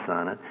unanimous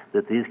on it,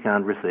 that these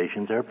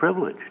conversations are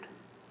privileged.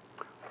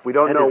 We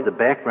don't know... That is the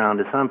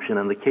background assumption,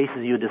 and the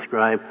cases you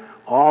describe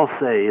all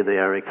say they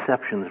are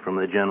exceptions from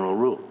the general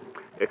rule.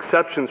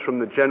 Exceptions from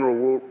the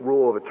general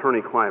rule of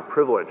attorney-client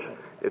privilege.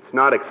 It's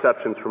not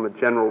exceptions from a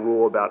general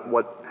rule about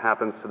what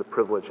happens to the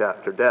privilege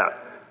after death.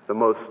 The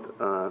most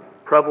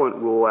prevalent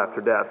rule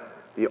after death,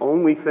 the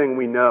only thing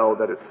we know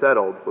that is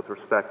settled with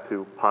respect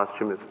to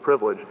posthumous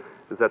privilege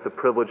is that the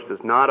privilege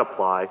does not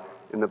apply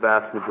in the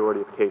vast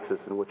majority of cases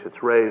in which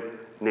it's raised,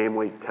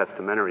 namely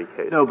testamentary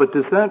cases. No, but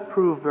does that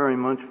prove very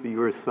much for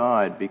your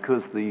side?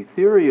 Because the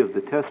theory of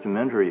the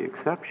testamentary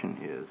exception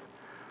is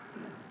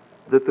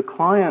that the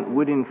client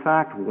would in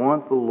fact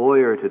want the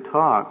lawyer to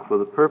talk for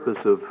the purpose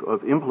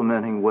of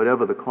implementing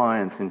whatever the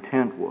client's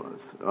intent was.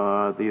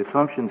 The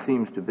assumption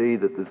seems to be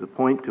that there's a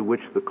point to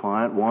which the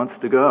client wants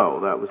to go.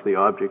 That was the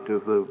object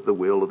of the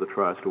will or the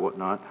trust or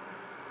whatnot.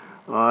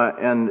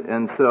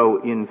 And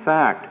so, in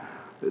fact,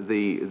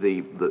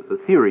 the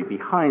theory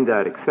behind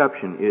that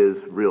exception is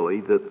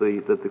really that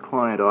the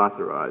client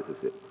authorizes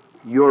it.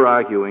 You're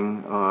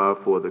arguing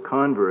for the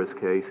converse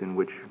case in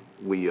which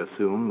we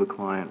assume the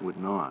client would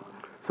not.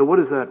 So what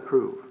does that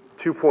prove?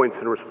 2 points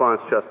in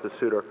response, Justice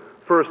Souter.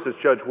 First, as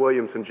Judge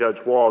Williams and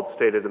Judge Wald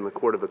stated in the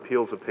Court of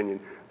Appeals opinion,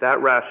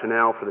 that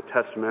rationale for the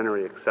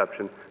testamentary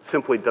exception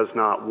simply does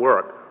not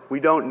work. We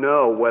don't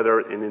know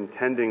whether in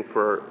intending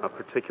for a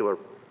particular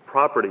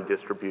property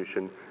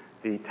distribution,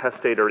 the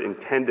testator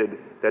intended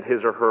that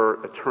his or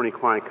her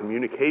attorney-client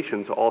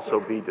communications also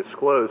be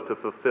disclosed to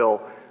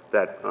fulfill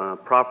that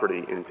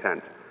property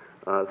intent.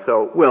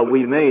 Well,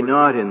 we may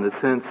not, in the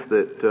sense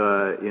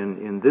that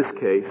in this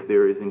case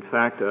there is in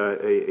fact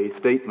a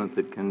statement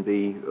that can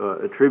be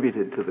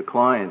attributed to the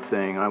client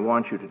saying, I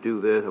want you to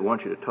do this, I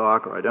want you to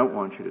talk, or I don't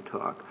want you to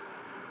talk.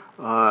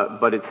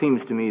 But it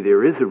seems to me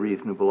there is a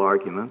reasonable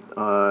argument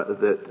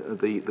that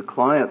the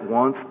client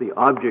wants the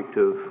object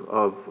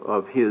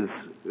of his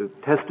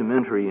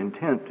testamentary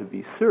intent to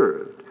be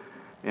served.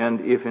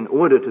 And if in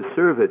order to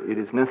serve it, it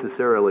is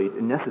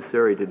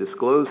necessary to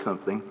disclose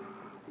something,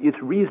 it's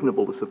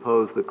reasonable to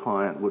suppose the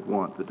client would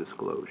want the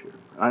disclosure.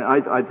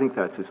 I think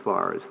that's as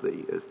far as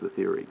the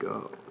theory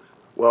goes.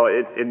 Well,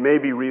 it may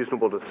be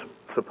reasonable to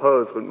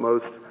suppose, but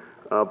most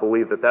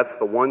believe that that's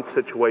the one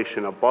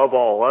situation above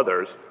all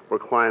others where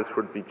clients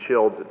would be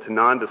chilled to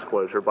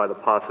non-disclosure by the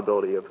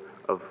possibility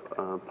of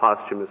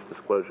posthumous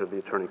disclosure of the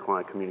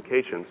attorney-client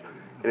communications.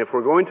 And if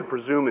we're going to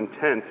presume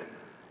intent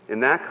in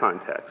that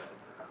context,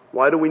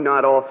 why do we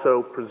not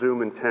also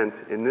presume intent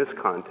in this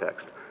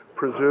context?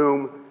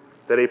 Presume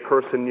that a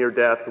person near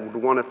death would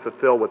want to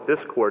fulfill what this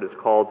court has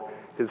called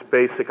his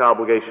basic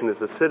obligation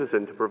as a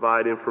citizen to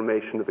provide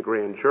information to the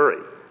grand jury.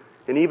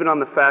 And even on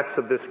the facts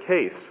of this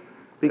case...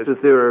 Because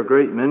there are a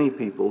great many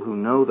people who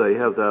know they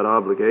have that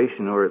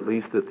obligation, or at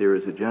least that there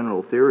is a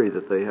general theory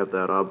that they have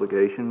that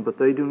obligation, but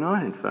they do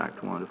not, in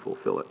fact, want to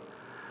fulfill it.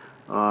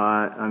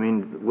 I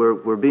mean,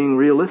 we're being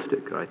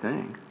realistic, I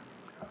think.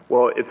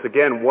 Well, it's,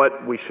 again,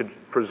 what we should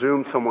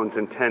presume someone's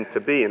intent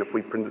to be. And if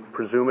we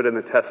presume it in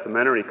the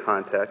testamentary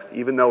context,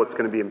 even though it's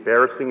going to be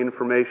embarrassing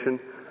information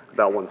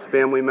about one's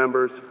family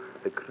members,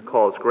 it could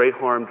cause great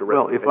harm to...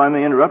 Well, if I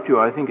may interrupt you,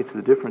 I think it's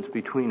the difference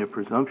between a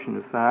presumption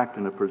of fact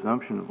and a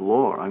presumption of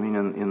law. I mean,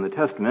 in the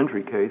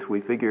testamentary case, we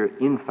figure,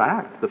 in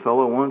fact, the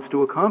fellow wants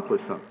to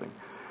accomplish something.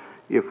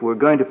 If we're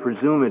going to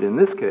presume it in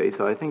this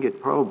case, I think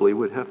it probably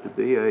would have to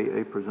be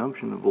a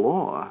presumption of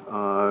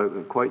law,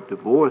 quite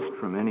divorced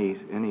from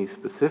any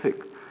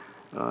specific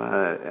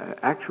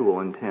actual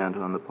intent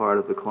on the part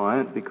of the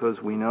client,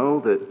 because we know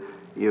that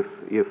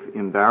if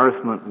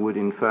embarrassment would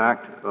in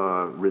fact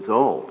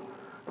result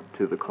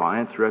to the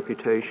client's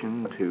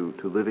reputation,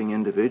 to living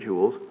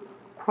individuals,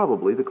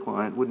 probably the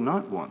client would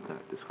not want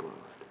that disclosed.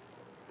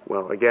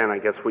 Well, again, I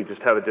guess we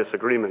just have a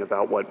disagreement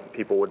about what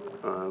people would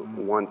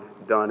want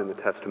done in the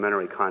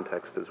testamentary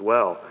context as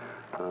well.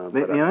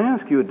 May I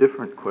ask you a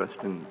different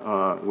question,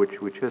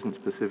 which hasn't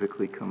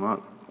specifically come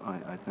up,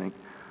 I think?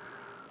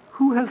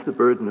 Who has the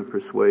burden of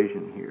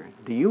persuasion here?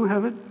 Do you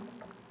have it?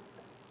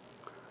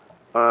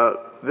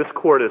 This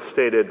court has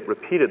stated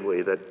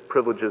repeatedly that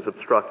privileges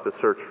obstruct the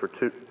search for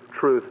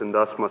truth and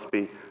thus must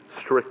be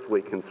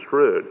strictly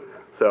construed.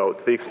 So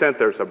to the extent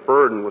there's a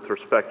burden with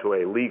respect to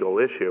a legal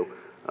issue,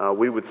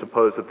 we would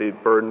suppose that the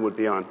burden would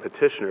be on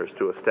petitioners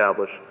to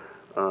establish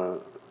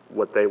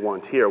what they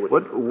want here.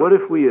 What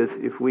if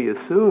we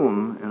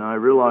assume, and I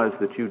realize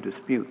that you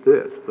dispute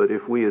this, but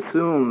if we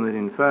assume that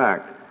in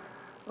fact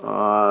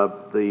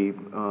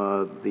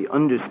the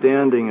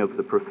understanding of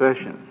the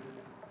profession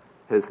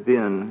has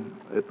been,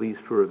 at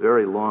least for a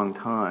very long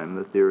time,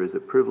 that there is a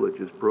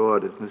privilege as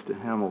broad as Mr.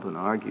 Hamilton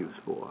argues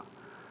for,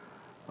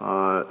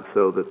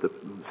 so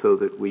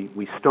that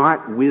we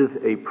start with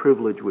a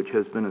privilege which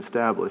has been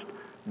established,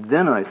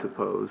 then I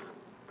suppose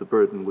the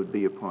burden would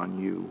be upon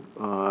you,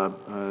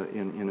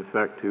 in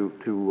effect, to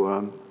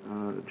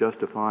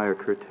justify a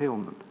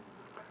curtailment.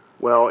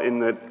 Well, in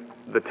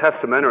the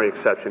testamentary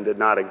exception did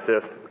not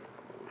exist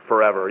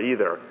forever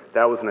either.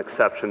 That was an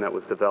exception that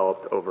was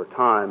developed over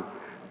time,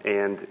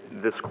 and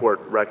this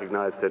court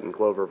recognized it in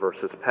Glover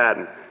versus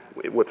Patton.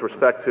 With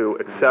respect to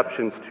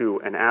exceptions to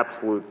an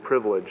absolute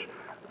privilege,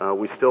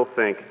 we still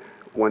think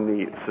when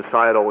the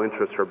societal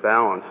interests are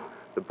balanced,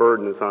 the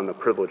burden is on the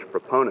privileged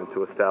proponent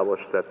to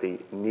establish that the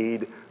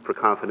need for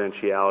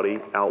confidentiality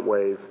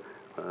outweighs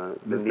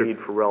the need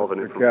for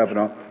relevant information.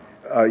 Mr.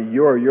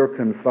 Kavanaugh, you're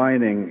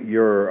confining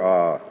your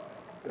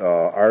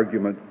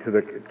argument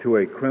to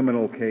a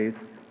criminal case?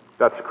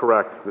 That's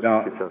correct,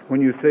 Mr. Chief Justice.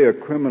 When you say a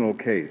criminal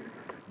case,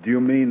 do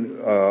you mean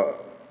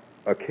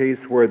a case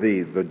where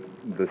the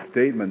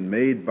statement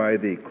made by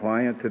the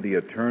client to the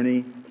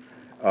attorney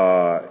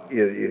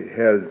it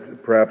has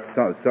perhaps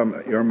some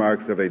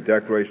earmarks of a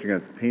declaration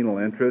against penal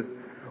interest,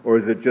 or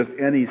is it just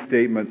any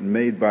statement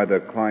made by the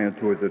client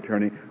to his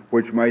attorney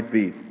which might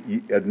be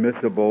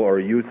admissible or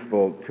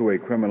useful to a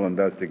criminal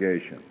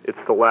investigation?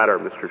 It's the latter,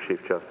 Mr. Chief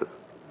Justice.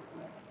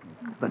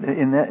 But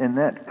in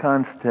that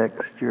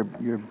context, your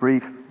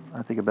brief,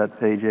 I think about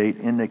page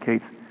 8,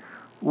 indicates,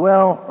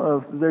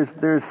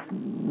 there's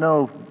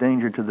no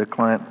danger to the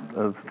client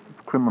of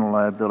criminal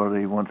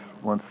liability once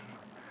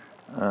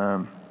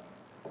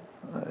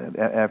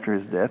after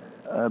his death,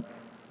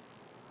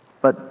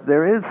 but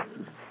there is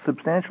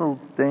substantial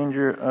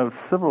danger of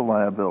civil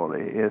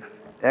liability if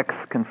X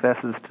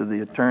confesses to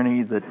the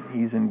attorney that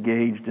he's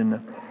engaged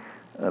in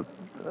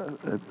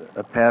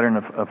a pattern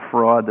of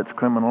fraud that's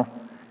criminal,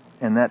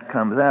 and that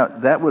comes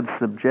out. That would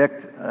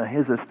subject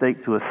his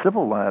estate to a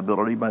civil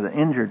liability by the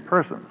injured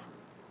persons.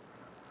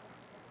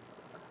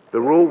 The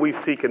rule we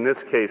seek in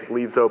this case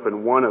leaves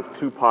open one of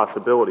two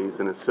possibilities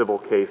in a civil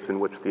case in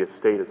which the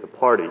estate is a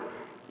party.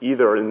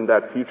 Either in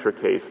that future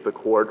case, the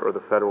court or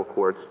the federal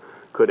courts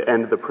could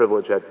end the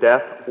privilege at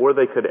death, or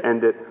they could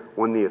end it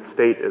when the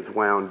estate is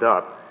wound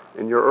up.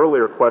 In your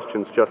earlier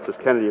questions, Justice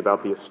Kennedy,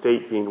 about the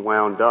estate being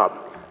wound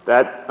up,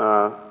 that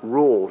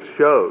rule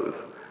shows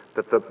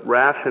that the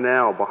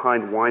rationale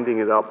behind winding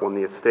it up when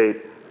the estate,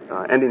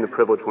 ending the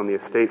privilege when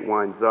the estate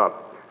winds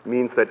up,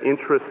 means that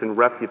interests in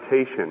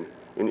reputation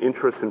and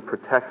interests in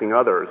protecting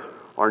others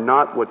are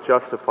not what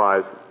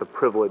justifies the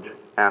privilege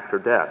after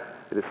death.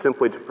 It is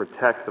simply to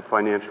protect the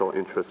financial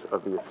interests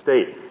of the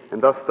estate.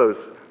 And thus those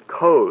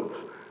codes,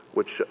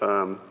 which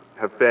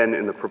have been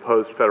in the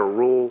proposed federal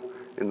rule,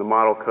 in the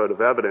model code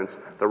of evidence,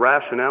 the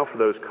rationale for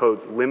those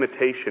codes,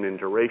 limitation in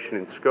duration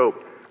and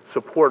scope,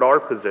 support our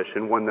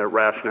position when the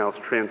rationale is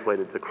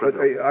translated to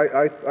criminal.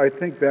 But I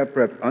think that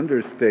perhaps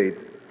understates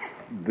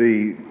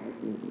the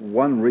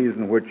one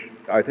reason which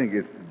I think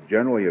is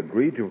generally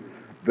agreed to,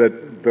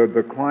 that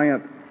the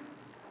client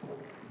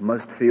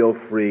must feel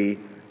free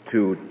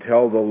to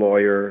tell the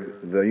lawyer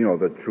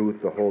the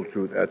truth, the whole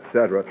truth,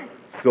 etc.,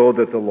 so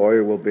that the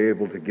lawyer will be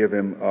able to give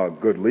him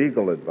good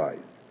legal advice.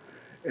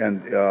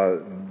 And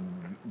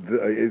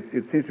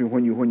it seems to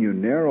me when you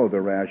narrow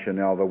the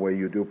rationale the way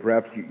you do,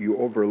 perhaps you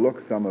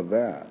overlook some of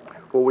that.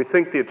 Well, we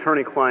think the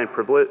attorney-client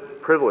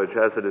privilege,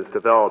 as it is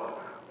developed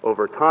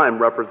over time,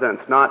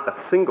 represents not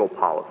a single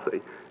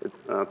policy.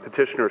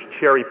 Petitioners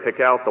cherry-pick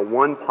out the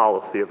one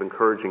policy of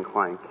encouraging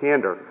client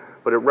candor,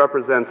 but it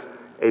represents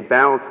a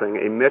balancing,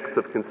 a mix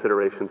of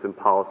considerations and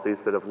policies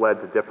that have led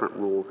to different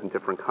rules in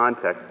different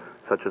contexts,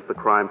 such as the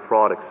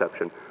crime-fraud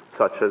exception,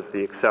 such as the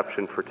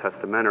exception for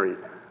testamentary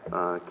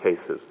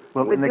cases.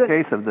 Well, in the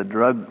case of the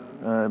drug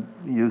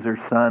user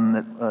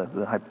son,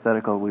 the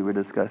hypothetical we were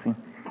discussing,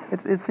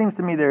 it seems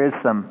to me there is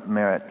some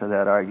merit to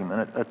that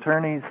argument.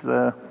 Attorneys,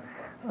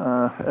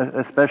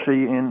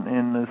 especially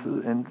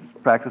in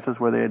practices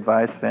where they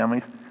advise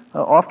families,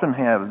 often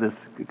have this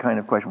kind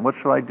of question: what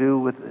shall I do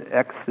with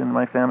X in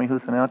my family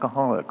who's an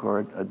alcoholic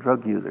or a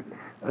drug user?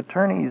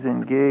 Attorneys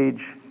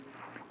engage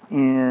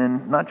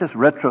in not just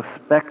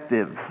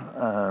retrospective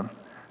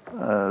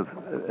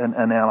an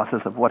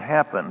analysis of what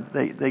happened.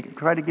 They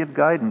try to give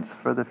guidance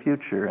for the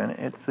future, and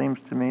it seems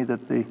to me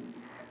that the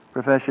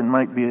profession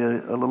might be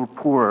a little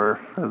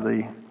poorer for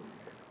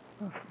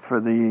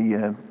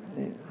the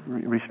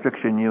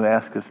restriction you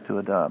ask us to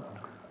adopt.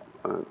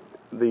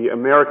 the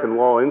American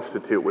Law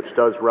Institute, which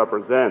does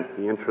represent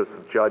the interests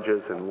of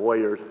judges and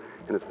lawyers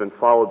and has been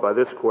followed by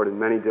this court in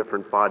many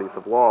different bodies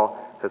of law,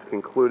 has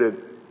concluded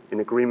in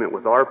agreement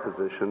with our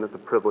position that the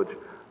privilege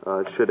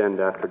should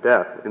end after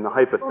death. In the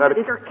hypothetical... Well,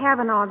 Mr.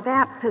 Kavanaugh,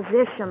 that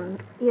position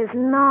is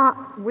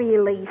not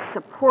really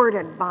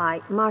supported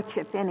by much,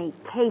 if any,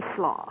 case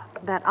law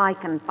that I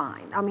can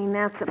find. I mean,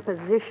 that's a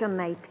position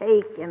they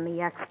take in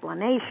the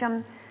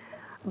explanation,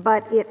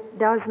 but it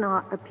does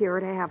not appear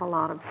to have a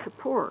lot of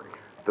support.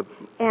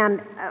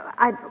 And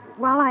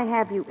while I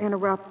have you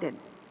interrupted,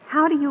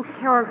 how do you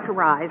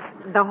characterize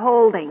the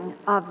holding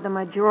of the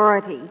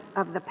majority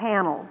of the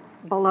panel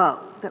below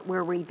that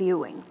we're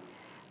reviewing?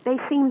 They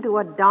seem to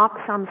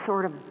adopt some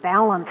sort of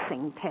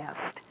balancing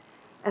test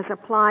as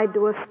applied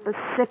to a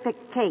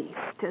specific case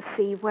to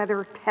see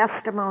whether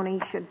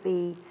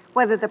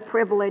whether the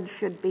privilege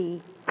should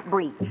be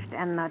breached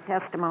and the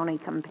testimony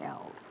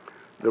compelled.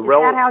 Is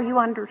that how you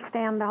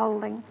understand the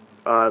holding?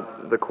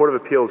 The Court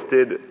of Appeals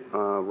did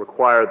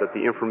require that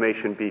the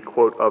information be,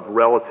 quote, of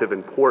relative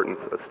importance,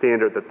 a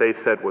standard that they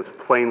said was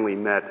plainly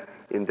met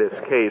in this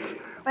case.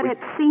 But it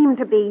seemed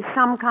to be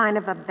some kind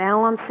of a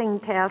balancing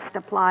test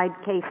applied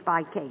case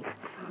by case.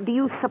 Do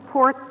you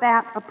support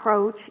that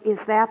approach? Is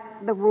that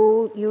the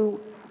rule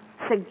you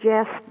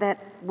suggest that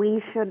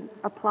we should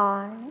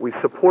apply? We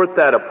support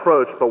that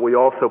approach, but we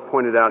also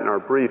pointed out in our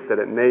brief that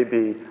it may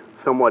be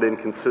somewhat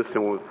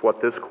inconsistent with what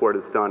this court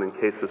has done in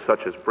cases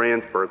such as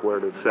Brandsburg, where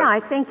it is said... Yeah, I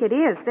think it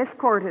is. This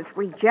court has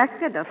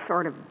rejected a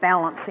sort of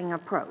balancing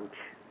approach.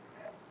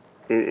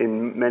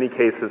 In many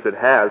cases it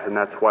has, and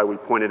that's why we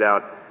pointed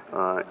out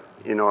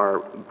in our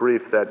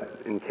brief that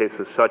in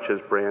cases such as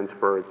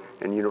Brandsburg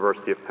and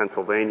University of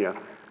Pennsylvania,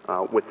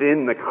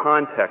 within the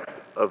context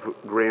of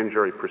grand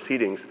jury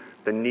proceedings,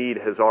 the need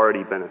has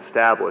already been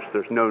established.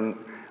 There's no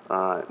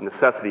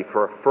necessity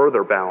for a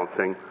further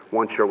balancing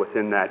once you're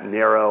within that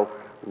narrow,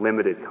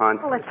 limited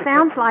context. Well, it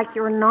sounds like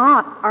you're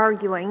not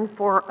arguing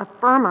for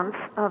affirmance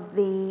of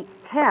the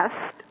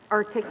test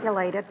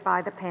articulated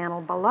by the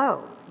panel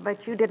below,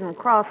 but you didn't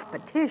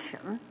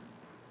cross-petition.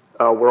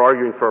 We're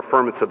arguing for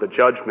affirmance of the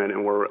judgment,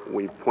 and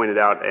we pointed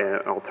out an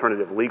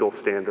alternative legal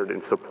standard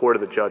in support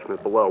of the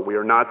judgment below. We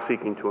are not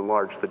seeking to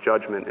enlarge the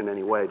judgment in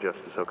any way,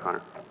 Justice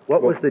O'Connor.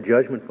 What was the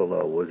judgment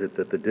below? Was it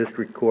that the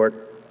district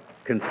court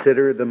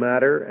considered the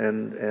matter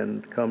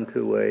and come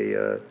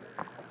to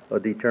a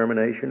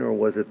determination, or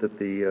was it that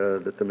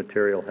the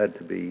material had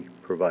to be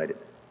provided?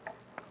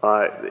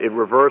 It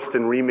reversed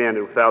and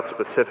remanded without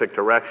specific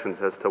directions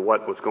as to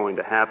what was going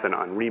to happen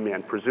on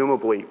remand.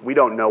 Presumably, we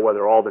don't know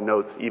whether all the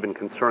notes even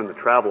concern the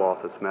travel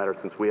office matter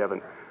since we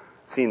haven't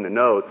seen the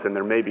notes, and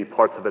there may be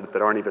parts of it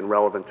that aren't even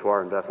relevant to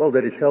our investigation. Well,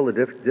 did it tell the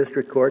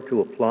district court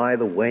to apply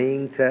the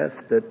weighing test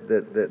that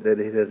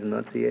it has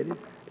enunciated?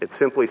 It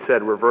simply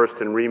said reversed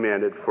and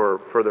remanded for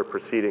further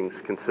proceedings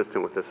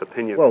consistent with this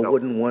opinion. Well,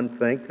 wouldn't one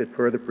think that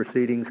further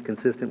proceedings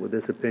consistent with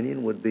this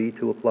opinion would be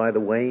to apply the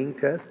weighing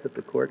test that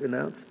the court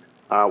announced?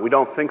 We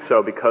don't think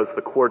so because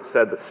the court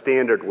said the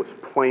standard was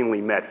plainly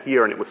met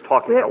here, and it was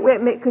talking about...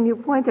 Wait, can you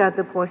point out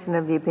the portion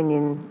of the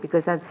opinion,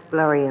 because that's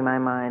blurry in my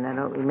mind. I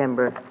don't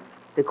remember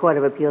the Court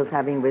of Appeals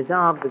having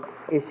resolved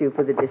the issue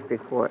for the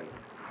district court.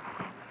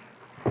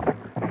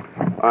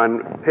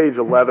 On page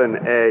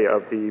 11A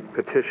of the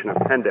petition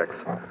appendix,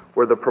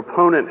 where the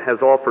proponent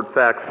has offered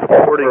facts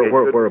supporting...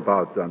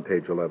 Whereabouts on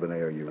page 11A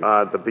are you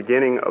reading? The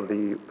beginning of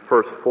the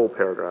first full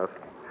paragraph,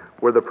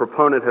 where the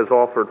proponent has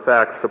offered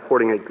facts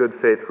supporting a good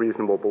faith,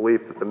 reasonable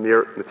belief that the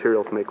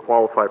materials may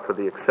qualify for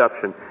the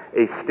exception,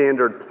 a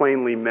standard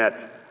plainly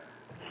met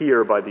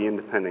here by the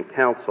independent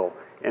counsel.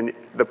 And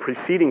the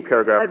preceding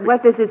paragraph... But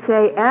what does it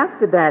say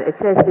after that? It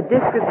says the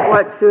district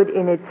court should,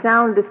 in its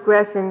sound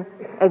discretion,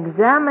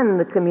 examine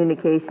the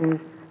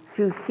communications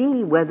to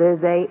see whether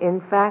they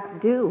in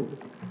fact do.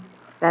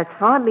 That's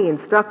hardly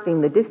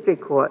instructing the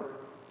district court,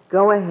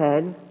 go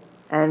ahead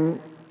and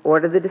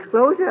order the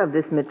disclosure of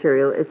this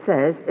material. It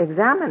says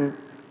examine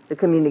the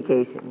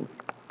communications.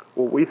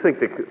 Well, we think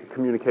that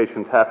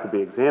communications have to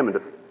be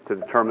examined to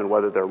determine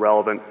whether they're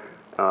relevant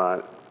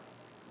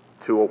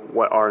to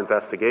our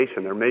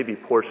investigation. There may be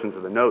portions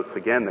of the notes,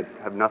 again, that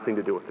have nothing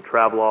to do with the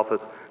travel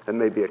office, that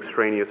may be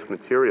extraneous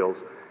materials,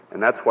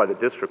 and that's why the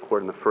district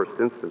court in the first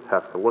instance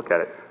has to look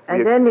at it.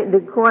 And then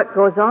the court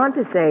goes on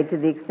to say, to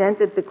the extent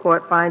that the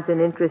court finds an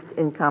interest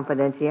in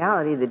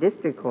confidentiality, the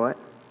district court,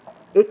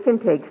 it can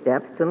take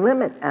steps to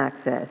limit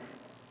access,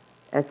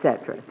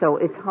 etc. So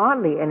it's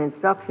hardly an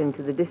instruction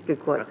to the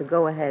district court to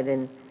go ahead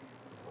and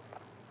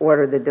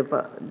order the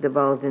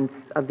divulgence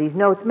of these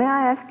notes. May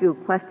I ask you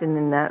a question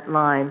in that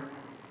line?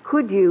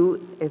 Could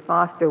you, if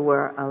Foster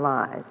were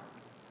alive,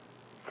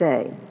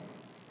 say,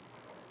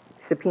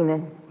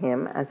 subpoena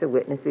him as a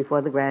witness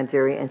before the grand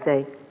jury and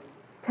say,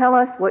 tell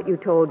us what you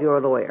told your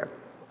lawyer?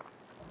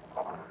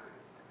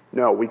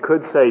 No, we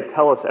could say,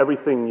 tell us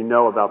everything you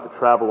know about the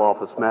travel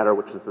office matter,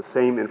 which is the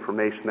same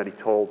information that he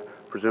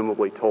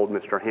presumably told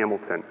Mr.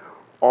 Hamilton.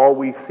 All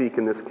we seek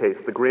in this case,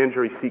 the grand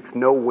jury seeks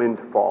no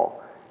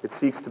windfall. It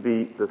seeks to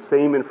be the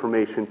same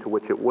information to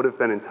which it would have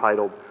been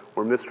entitled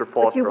where Mr.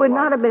 Foster But you would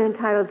not have been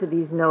entitled to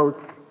these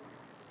notes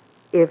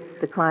if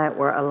the client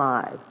were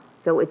alive.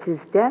 So it's his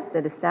death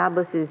that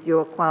establishes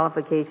your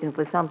qualification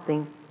for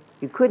something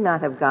you could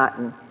not have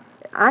gotten.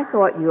 I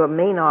thought your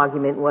main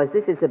argument was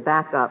this is a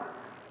backup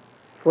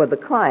for the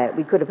client.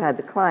 We could have had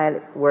the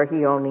client were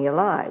he only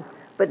alive.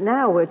 But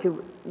now what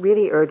you're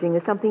really urging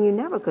is something you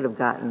never could have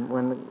gotten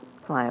when the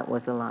client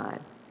was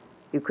alive.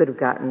 You could have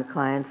gotten the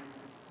client's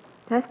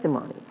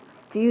testimony.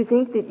 Do you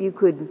think that you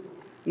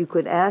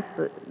could ask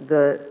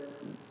the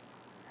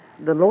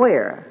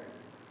lawyer,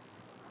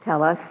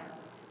 tell us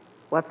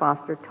what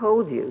Foster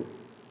told you,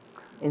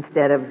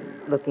 instead of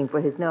looking for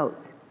his notes?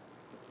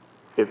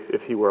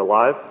 If he were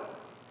alive?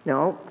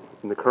 No.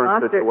 In the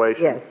current Foster,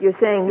 situation? Yes. You're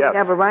saying yes. You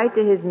have a right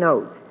to his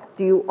notes.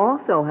 Do you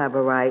also have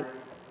a right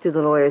to the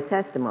lawyer's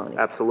testimony?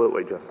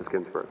 Absolutely, Justice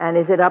Ginsburg. And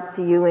is it up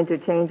to you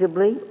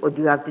interchangeably, or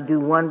do you have to do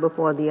one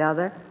before the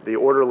other? The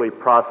orderly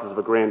process of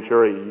a grand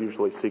jury, you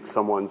usually seek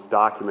someone's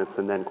documents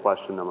and then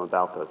question them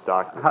about those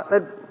documents.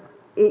 But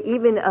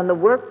even on the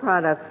work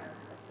product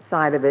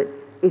side of it,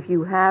 if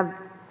you have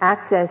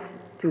access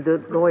to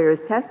the lawyer's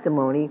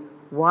testimony,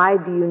 why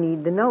do you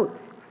need the notes?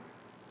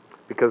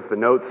 Because the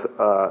notes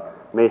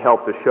may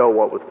help to show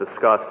what was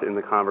discussed in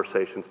the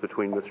conversations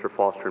between Mr.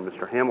 Foster and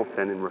Mr.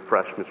 Hamilton and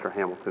refresh Mr.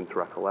 Hamilton's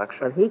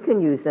recollection. Well, he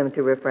can use them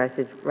to refresh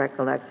his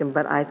recollection,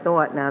 but I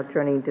thought, now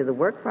turning to the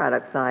work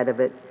product side of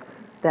it,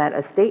 that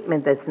a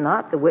statement that's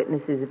not the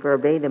witness's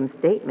verbatim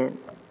statement,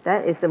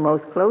 that is the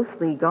most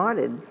closely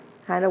guarded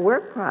kind of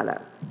work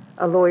product,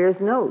 a lawyer's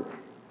notes,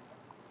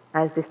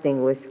 as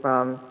distinguished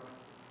from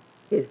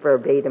his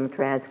verbatim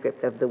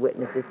transcript of the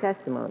witness's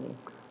testimony.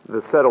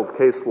 The settled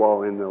case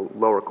law in the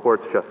lower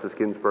courts, Justice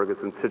Ginsburg,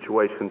 is in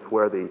situations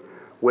where the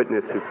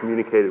witness who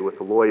communicated with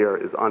the lawyer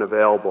is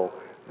unavailable,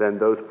 then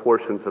those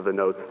portions of the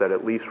notes that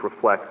at least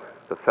reflect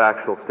the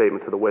factual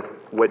statements of the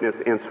witness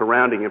and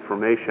surrounding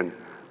information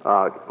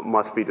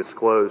must be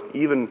disclosed,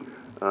 even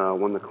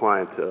when the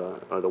client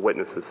or the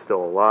witness is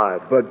still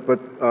alive. But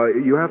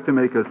you have to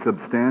make a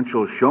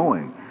substantial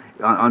showing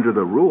under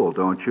the rule,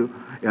 don't you?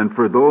 And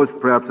for those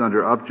perhaps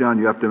under Upjohn,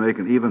 you have to make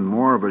an even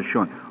more of a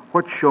showing.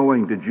 What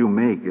showing did you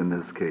make in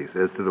this case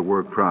as to the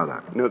work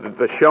product? No,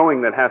 the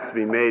showing that has to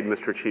be made,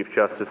 Mr. Chief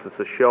Justice, is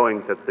the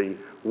showing that the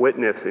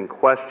witness in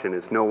question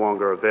is no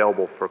longer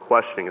available for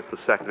questioning, as the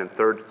Second and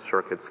Third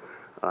Circuits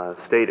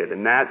stated.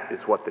 And that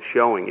is what the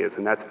showing is,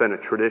 and that's been a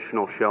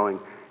traditional showing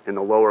in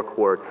the lower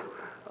courts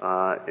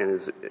and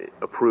is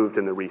approved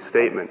in the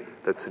restatement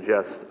that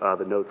suggests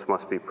the notes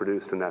must be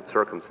produced in that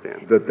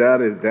circumstance.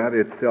 That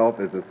itself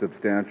is a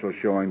substantial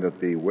showing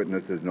that the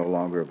witness is no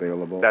longer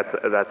available?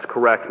 That's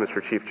correct,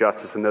 Mr. Chief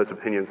Justice, and those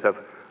opinions have,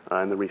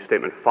 in the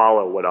restatement,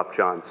 follow what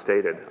Upjohn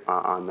stated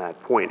on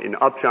that point. In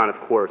Upjohn, of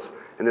course,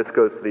 and this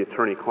goes to the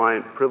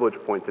attorney-client privilege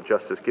point that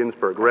Justice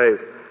Ginsburg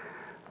raised,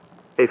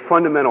 a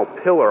fundamental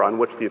pillar on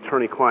which the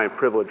attorney-client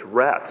privilege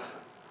rests,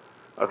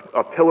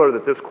 a pillar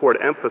that this court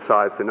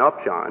emphasized in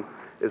Upjohn,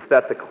 is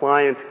that the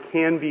client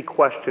can be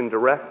questioned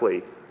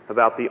directly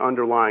about the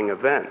underlying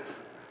events.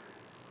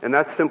 And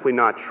that's simply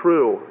not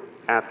true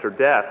after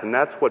death, and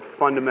that's what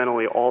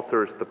fundamentally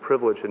alters the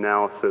privilege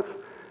analysis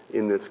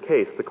in this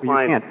case. The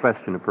client... You can't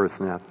question a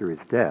person after his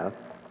death.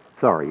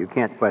 Sorry, you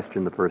can't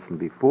question the person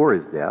before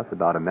his death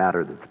about a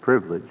matter that's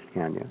privileged,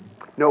 can you?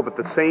 No, but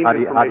the same How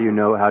do you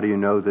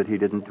know that he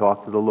didn't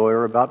talk to the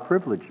lawyer about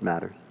privileged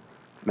matters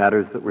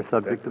that were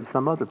subject of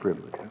some other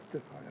privilege?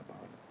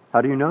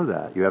 How do you know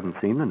that? You haven't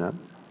seen the notes.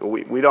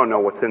 We don't know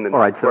what's in the notes. All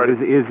right,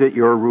 so is it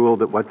your rule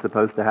that what's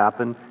supposed to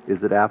happen is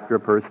that after a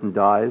person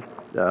dies,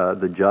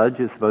 the judge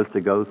is supposed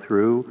to go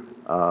through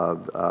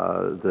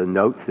the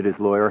notes that his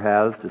lawyer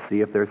has to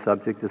see if they're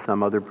subject to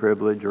some other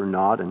privilege or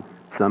not, and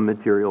some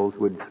materials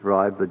would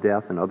survive the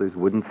death and others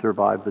wouldn't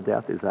survive the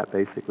death? Is that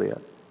basically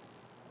it?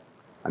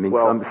 I mean,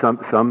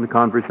 some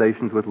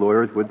conversations with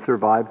lawyers would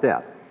survive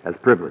death as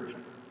privileged.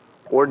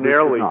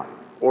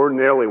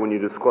 Ordinarily, when you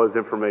disclose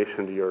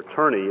information to your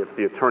attorney, if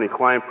the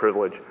attorney-client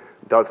privilege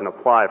doesn't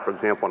apply, for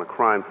example, in a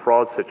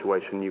crime-fraud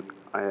situation, you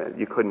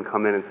couldn't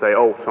come in and say,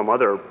 oh, some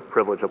other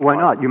privilege applies. Why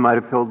not? You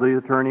might have told the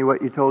attorney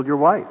what you told your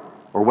wife,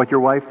 or what your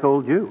wife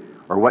told you,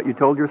 or what you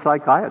told your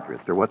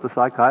psychiatrist, or what the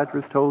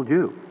psychiatrist told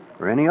you,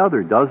 or any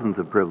other dozens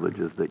of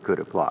privileges that could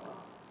apply.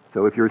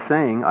 So if you're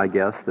saying, I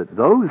guess, that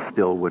those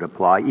still would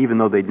apply, even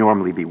though they'd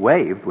normally be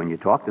waived when you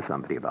talk to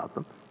somebody about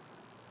them,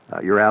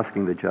 you're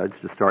asking the judge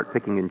to start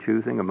picking and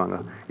choosing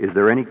is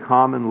there any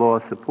common law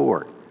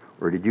support?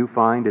 Or did you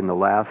find in the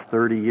last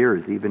 30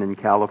 years, even in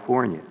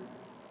California,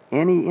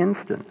 any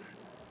instance,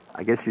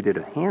 I guess you did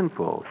a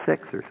handful,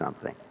 6 or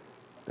something,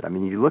 but I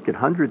mean, you look at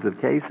hundreds of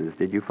cases,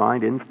 did you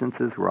find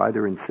instances where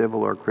either in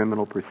civil or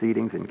criminal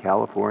proceedings in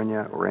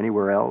California or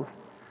anywhere else,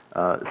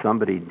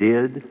 somebody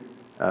did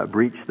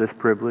breach this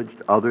privilege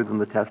other than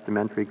the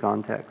testamentary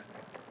context?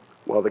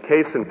 Well, the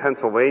case in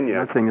Pennsylvania...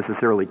 I'm not saying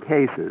necessarily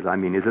cases. I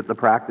mean, is it the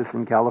practice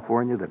in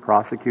California that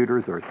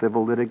prosecutors or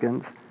civil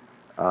litigants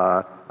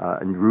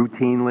and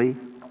routinely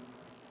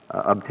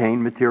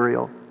obtain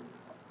material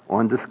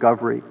on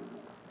discovery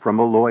from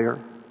a lawyer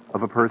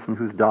of a person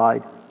who's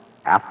died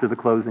after the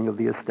closing of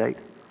the estate?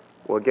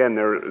 Well, again,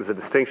 there is a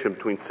distinction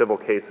between civil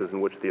cases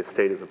in which the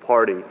estate is a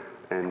party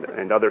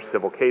and other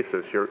civil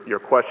cases. Your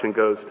question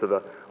goes to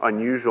the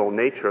unusual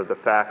nature of the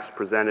facts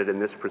presented in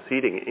this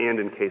proceeding and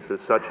in cases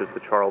such as the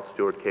Charles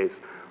Stewart case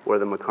or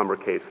the McCumber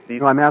case.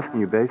 No, I'm asking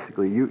you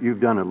basically, you've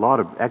done a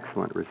lot of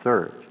excellent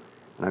research,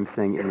 and I'm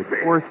saying in the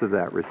course of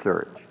that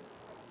research,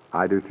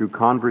 either through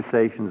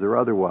conversations or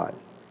otherwise,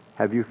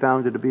 have you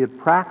found it to be a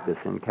practice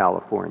in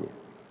California,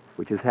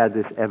 which has had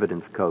this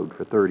evidence code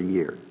for 30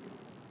 years?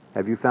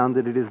 Have you found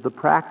that it is the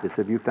practice?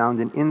 Have you found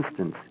an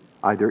instance,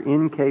 either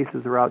in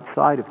cases or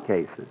outside of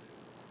cases,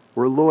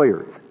 where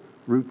lawyers,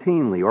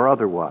 routinely or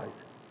otherwise,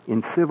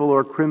 in civil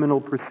or criminal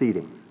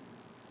proceedings,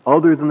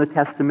 other than the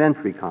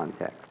testamentary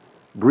context,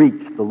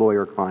 breach the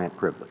lawyer-client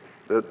privilege?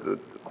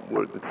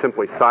 We're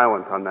simply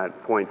silent on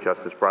that point,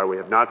 Justice Breyer. We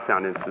have not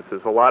found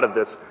instances. A lot of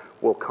this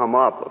will come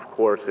up, of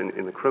course,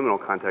 in the criminal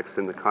context,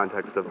 in the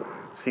context of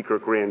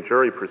secret grand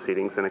jury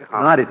proceedings. And it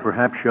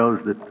perhaps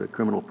shows that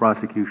criminal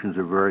prosecutions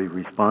are very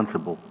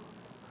responsible,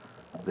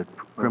 that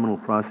criminal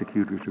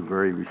prosecutors are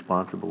very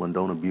responsible and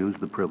don't abuse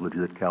the privilege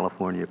that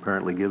California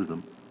apparently gives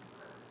them.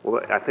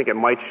 Well, I think it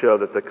might show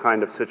that the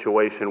kind of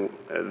situation,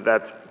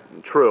 that's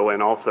true,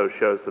 and also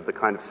shows that the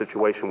kind of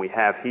situation we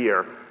have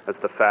here, as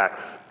the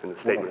facts and the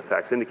statement of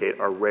facts indicate,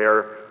 are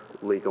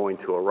rarely going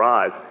to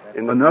arise.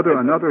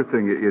 Another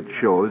thing it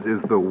shows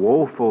is the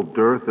woeful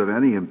dearth of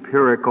any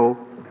empirical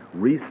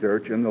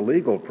research in the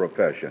legal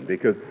profession,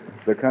 because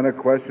the kind of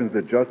questions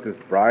that Justice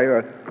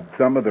Breyer,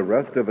 some of the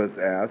rest of us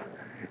ask,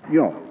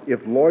 if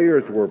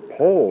lawyers were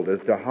polled as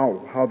to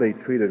how they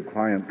treated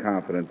client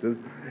confidences,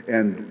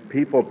 and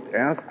people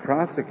asked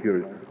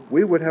prosecutors,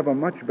 we would have a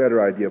much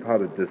better idea of how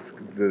to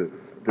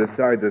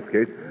decide this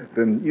case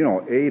than,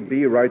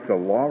 A.B. writes a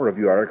law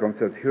review article and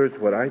says, here's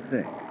what I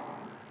think.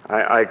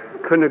 I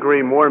couldn't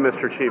agree more,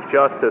 Mr. Chief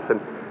Justice. And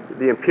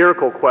the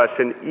empirical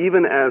question,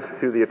 even as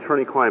to the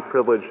attorney-client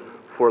privilege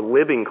for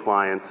living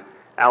clients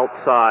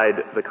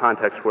outside the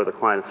context where the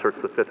client asserts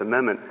the Fifth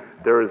Amendment,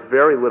 there is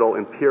very little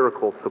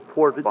empirical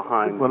support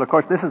behind. Well, of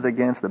course, this is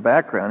against the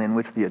background in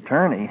which the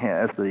attorney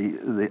has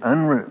the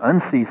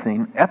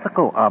unceasing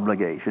ethical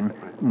obligation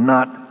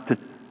not to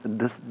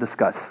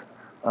discuss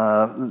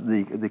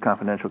the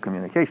confidential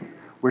communication.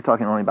 We're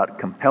talking only about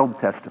compelled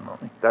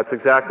testimony. That's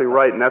exactly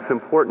right, and that's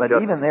important.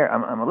 But even there,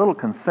 I'm a little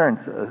concerned.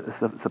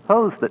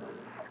 Suppose that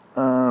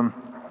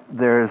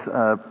there's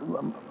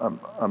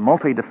a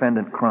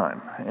multi-defendant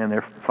crime, and there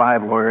are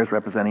 5 lawyers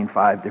representing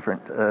 5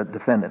 different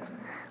defendants.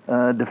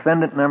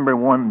 Defendant number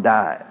 1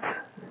 dies.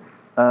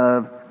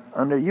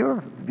 Under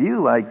your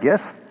view, I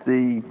guess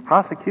the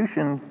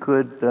prosecution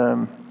could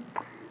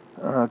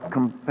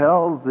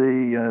compel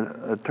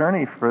the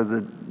attorney for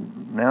the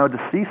now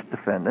deceased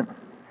defendant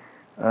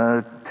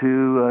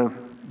to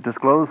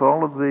disclose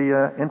all of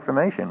the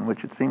information,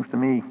 which it seems to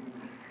me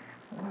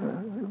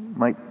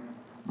might,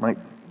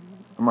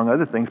 among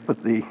other things,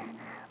 put the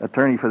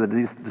attorney for the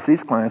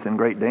deceased clients in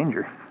great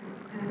danger.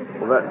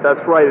 Well,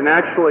 that's right. And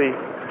actually,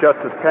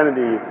 Justice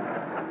Kennedy,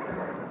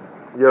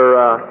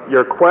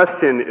 your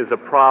question is a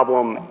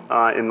problem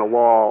in the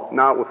law,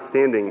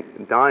 notwithstanding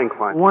dying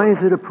clients. Why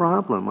is it a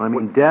problem? I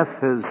mean, death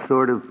has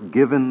sort of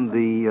given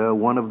the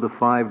one of the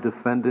 5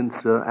 defendants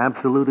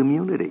absolute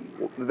immunity,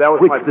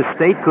 which the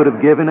state could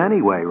have given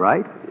anyway,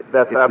 right?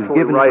 That's absolutely right. It was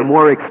given in a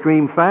more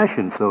extreme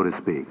fashion, so to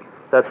speak.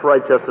 That's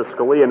right, Justice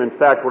Scalia. And in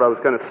fact, what I was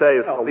going to say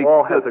is the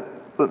law has a...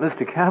 But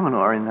Mr.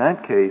 Kavanaugh, in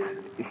that case,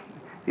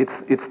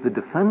 it's the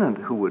defendant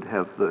who would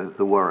have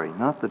the worry,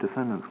 not the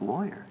defendant's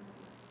lawyer.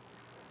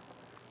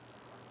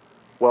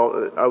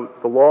 Well,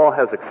 the law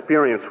has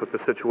experience with the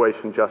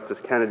situation Justice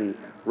Kennedy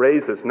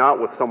raises, not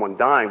with someone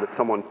dying, but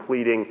someone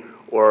pleading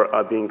or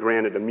being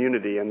granted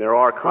immunity, and there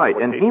are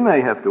complications. Right, and he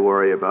may have to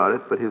worry about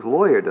it, but his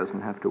lawyer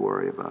doesn't have to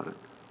worry about it.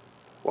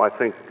 Well, I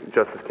think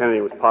Justice Kennedy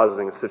was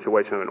positing a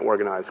situation of an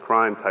organized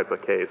crime type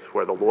of case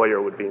where the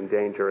lawyer would be in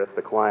danger if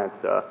the client...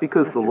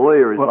 Because the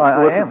lawyer is the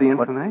source of the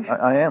information.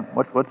 I am.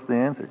 What's the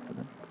answer to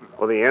that?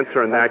 Well, the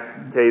answer in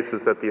that case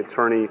is that the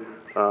attorney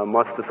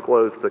must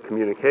disclose the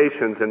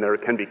communications, and there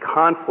can be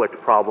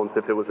conflict problems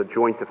if it was a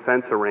joint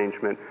defense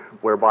arrangement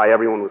whereby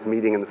everyone was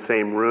meeting in the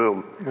same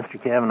room. Mr.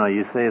 Kavanaugh,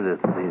 you say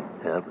that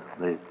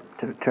the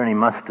attorney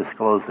must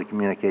disclose the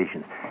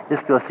communications. This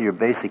goes to your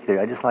basic theory.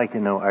 I'd just like to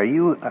know, are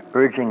you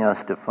urging us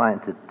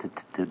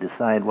to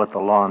decide what the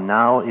law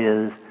now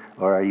is,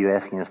 or are you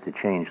asking us to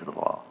change the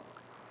law?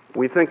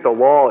 We think the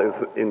law is,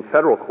 in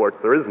federal courts,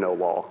 there is no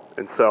law,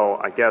 and so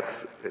I guess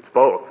it's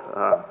both.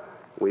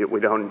 We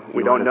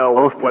don't know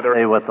whether...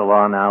 say what the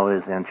law now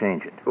is and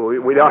change it.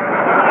 We don't...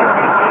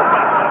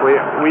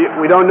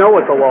 we don't know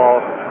what the law...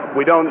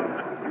 We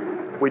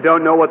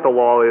don't know what the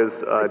law is.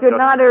 But you're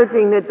not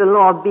urging that the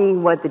law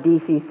being what the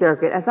D.C.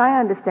 Circuit... As I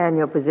understand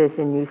your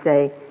position, you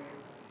say,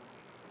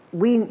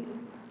 we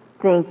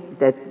think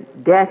that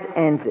death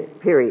ends it,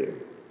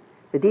 period.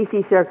 The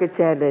D.C. Circuit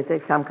said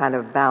there's some kind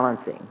of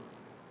balancing.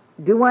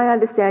 Do I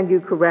understand you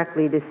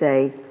correctly to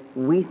say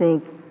we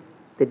think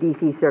the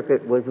D.C.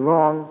 Circuit was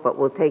wrong, but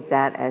we'll take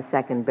that as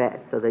second best,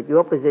 so that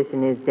your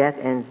position is death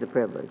ends the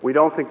privilege. We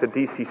don't think the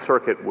D.C.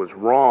 Circuit was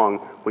wrong.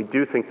 We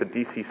do think the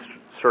D.C.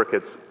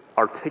 Circuit's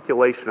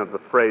articulation of the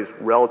phrase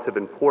relative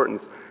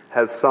importance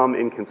has some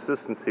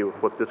inconsistency with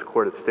what this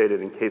court has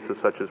stated in cases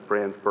such as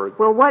Brandsburg.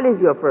 Well, what is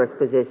your first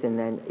position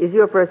then? Is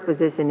your first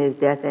position is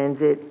death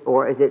ends it,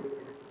 or is it...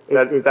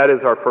 That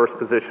is our first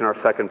position. Our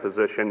second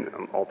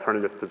position,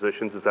 alternative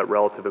positions, is that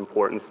relative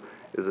importance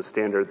is a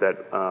standard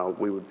that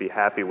we would be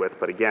happy with.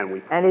 But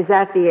again, And is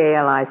that the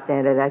ALI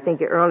standard? I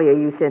think earlier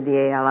you said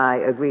the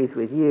ALI agrees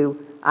with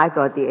you. I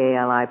thought the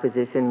ALI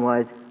position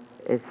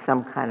is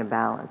some kind of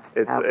balance.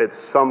 It's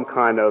some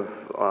kind of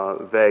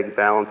vague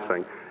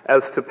balancing.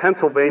 As to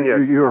Pennsylvania...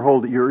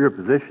 Your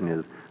position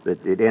is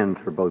that it ends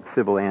for both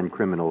civil and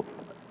criminal.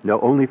 No,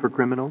 only for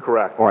criminal?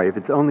 Correct. All right, if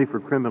it's only for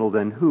criminal,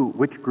 then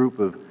which group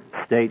of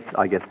states,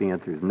 I guess the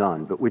answer is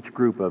none, but which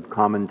group of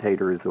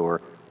commentators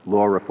or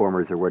law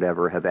reformers or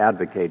whatever have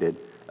advocated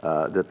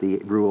that the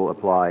rule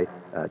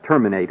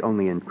terminate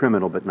only in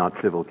criminal but not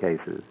civil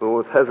cases? Well,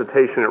 with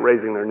hesitation at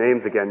raising their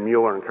names again,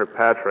 Mueller and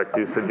Kirkpatrick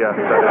do suggest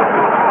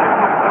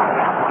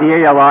that... The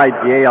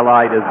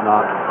ALI does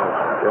not.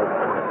 Yes.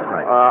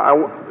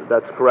 Right.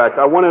 That's correct.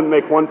 I want to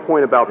make one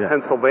point about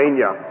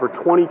Pennsylvania. For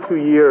 22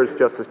 years,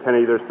 Justice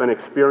Kennedy, there's been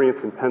experience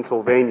in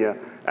Pennsylvania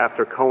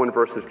after Cohen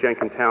versus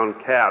Jenkintown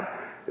Cab.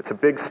 It's a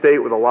big state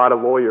with a lot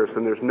of lawyers,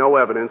 and there's no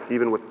evidence,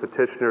 even with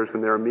petitioners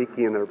and their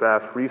amici and their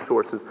vast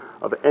resources,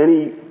 of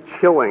any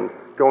chilling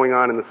going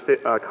on in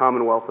the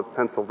Commonwealth of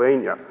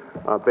Pennsylvania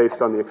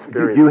based on the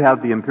experience. You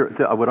have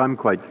what I'm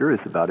quite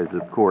curious about is,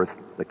 of course,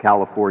 the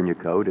California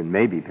Code and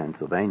maybe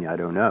Pennsylvania, I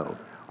don't know,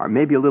 are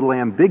maybe a little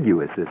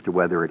ambiguous as to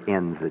whether it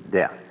ends at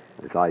death,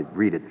 as I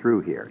read it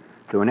through here.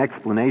 So an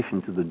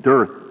explanation to the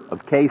dearth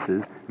of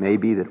cases may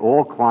be that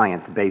all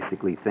clients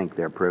basically think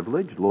they're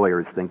privileged,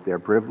 lawyers think they're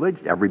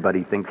privileged,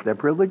 everybody thinks they're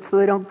privileged, so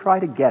they don't try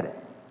to get it.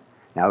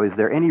 Now, is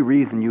there any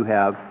reason you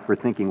have for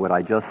thinking what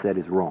I just said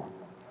is wrong?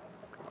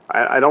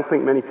 I don't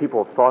think many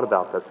people have thought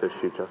about this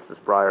issue, Justice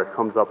Breyer. It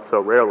comes up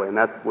so rarely, and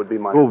that would be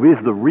my... Well,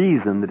 is the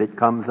reason that it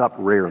comes up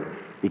rarely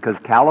because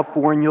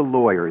California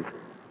lawyers,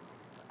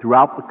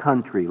 throughout the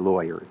country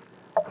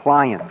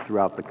clients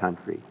throughout the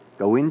country,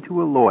 go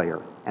into a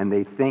lawyer and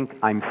they think,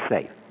 I'm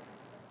safe.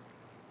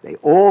 They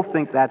all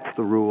think that's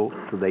the rule,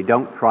 so they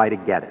don't try to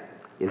get it.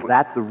 Is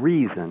that the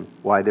reason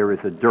why there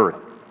is a dearth?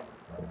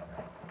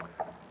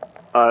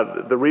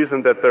 The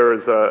reason that there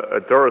is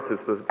a dearth is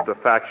the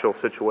factual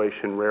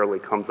situation rarely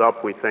comes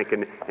up, we think,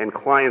 and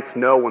clients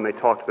know when they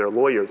talk to their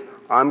lawyers,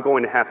 I'm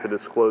going to have to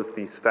disclose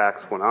these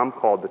facts when I'm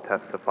called to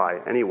testify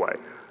anyway.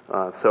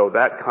 So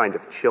that kind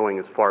of chilling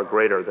is far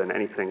greater than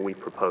anything we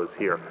propose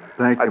here.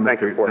 Thank you,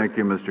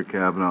 Mr.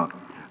 Kavanaugh.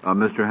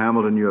 Mr.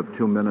 Hamilton, you have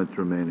 2 minutes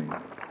remaining.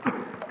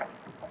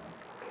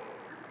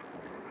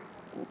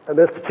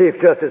 Mr. Chief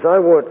Justice, I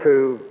want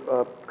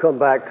to come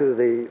back to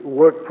the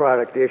work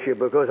product issue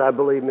because I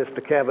believe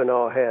Mr.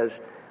 Kavanaugh has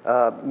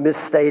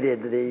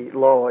misstated the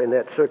law in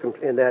that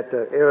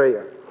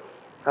area.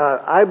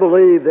 I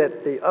believe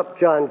that the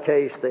Upjohn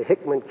case, the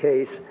Hickman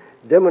case,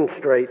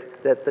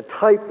 demonstrate that the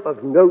type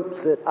of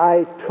notes that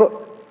I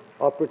took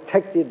are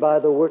protected by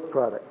the work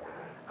product.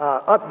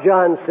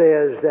 Upjohn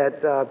says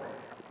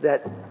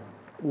that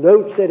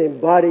notes that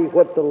embody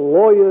what the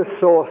lawyer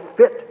saw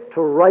fit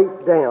to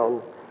write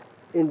down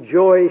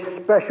enjoy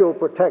special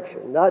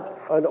protection, not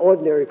an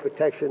ordinary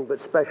protection,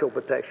 but special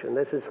protection.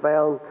 This is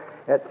found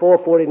at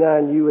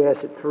 449 U.S.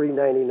 at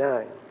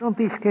 399. Don't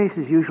these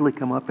cases usually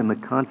come up in the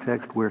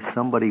context where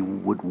somebody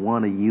would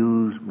want to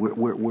use,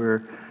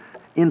 where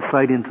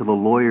insight into the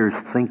lawyer's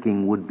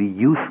thinking would be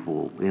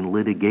useful in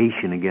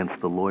litigation against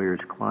the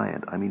lawyer's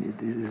client? I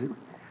mean,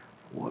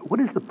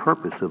 what is the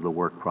purpose of the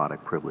work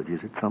product privilege?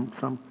 Is it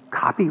some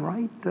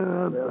copyright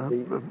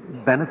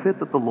benefit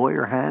that the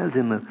lawyer has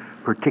in the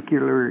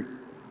particular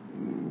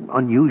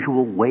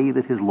unusual way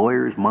that his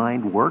lawyer's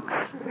mind works,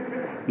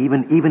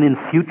 even in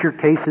future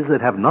cases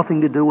that have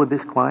nothing to do with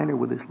this client or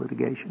with this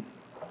litigation?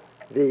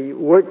 The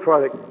work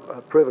product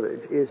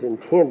privilege is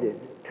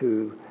intended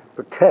to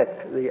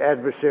protect the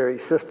adversary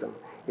system.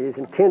 It is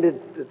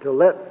intended to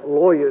let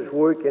lawyers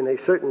work in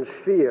a certain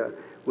sphere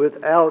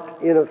without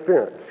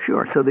interference.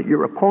 Sure, so that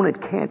your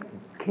opponent can't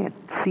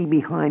see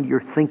behind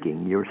your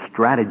thinking, your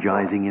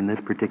strategizing in this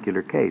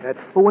particular case.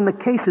 But when the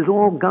case is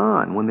all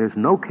gone, when there's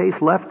no case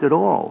left at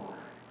all,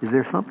 is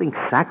there something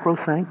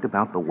sacrosanct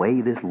about the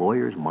way this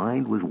lawyer's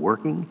mind was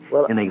working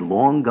in a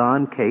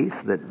long-gone case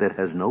that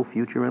has no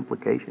future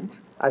implications?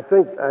 I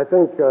think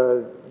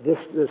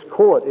this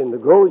court in the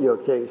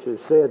Grolier case has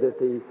said that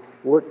the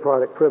work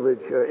product privilege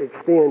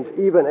extends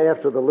even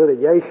after the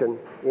litigation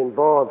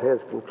involved has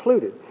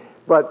concluded.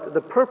 But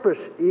the purpose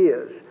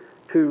is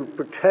to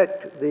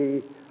protect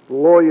the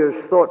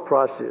lawyer's thought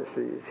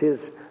processes, his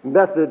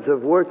methods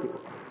of working.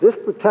 This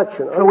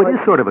protection... So it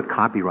is sort of a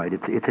copyright.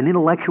 It's an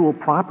intellectual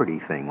property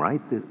thing,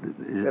 right?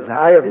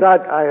 I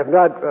have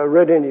not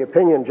read any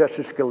opinion,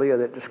 Justice Scalia,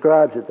 that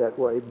describes it that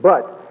way.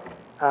 But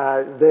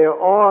There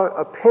are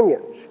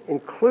opinions,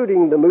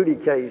 including the Moody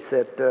case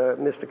that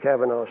Mr.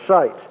 Kavanaugh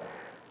cites,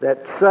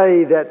 that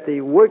say that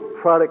the work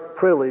product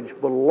privilege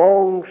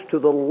belongs to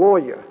the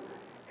lawyer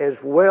as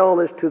well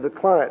as to the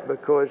client,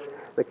 because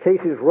the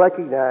cases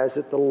recognize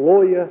that the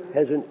lawyer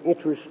has an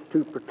interest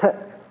to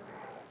protect.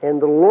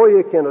 And the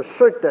lawyer can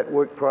assert that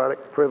work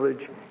product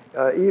privilege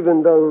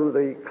even though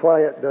the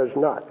client does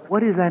not.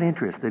 What is that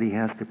interest that he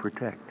has to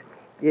protect?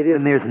 It is,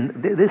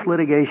 and this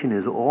litigation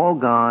is all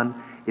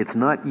gone. It's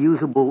not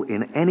usable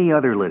in any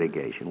other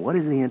litigation. What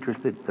is the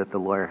interest that the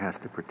lawyer has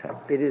to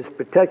protect? It is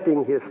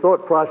protecting his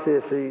thought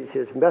processes,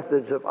 his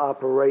methods of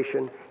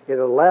operation. It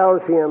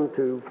allows him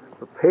to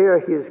prepare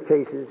his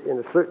cases in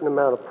a certain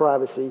amount of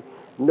privacy,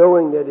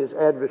 knowing that his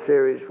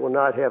adversaries will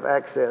not have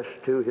access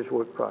to his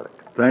work product.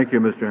 Thank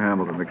you, Mr.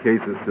 Hamilton. The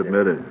case is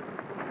submitted.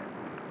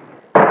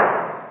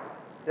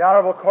 The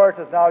Honorable Court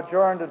is now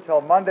adjourned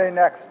until Monday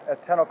next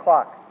at 10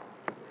 o'clock.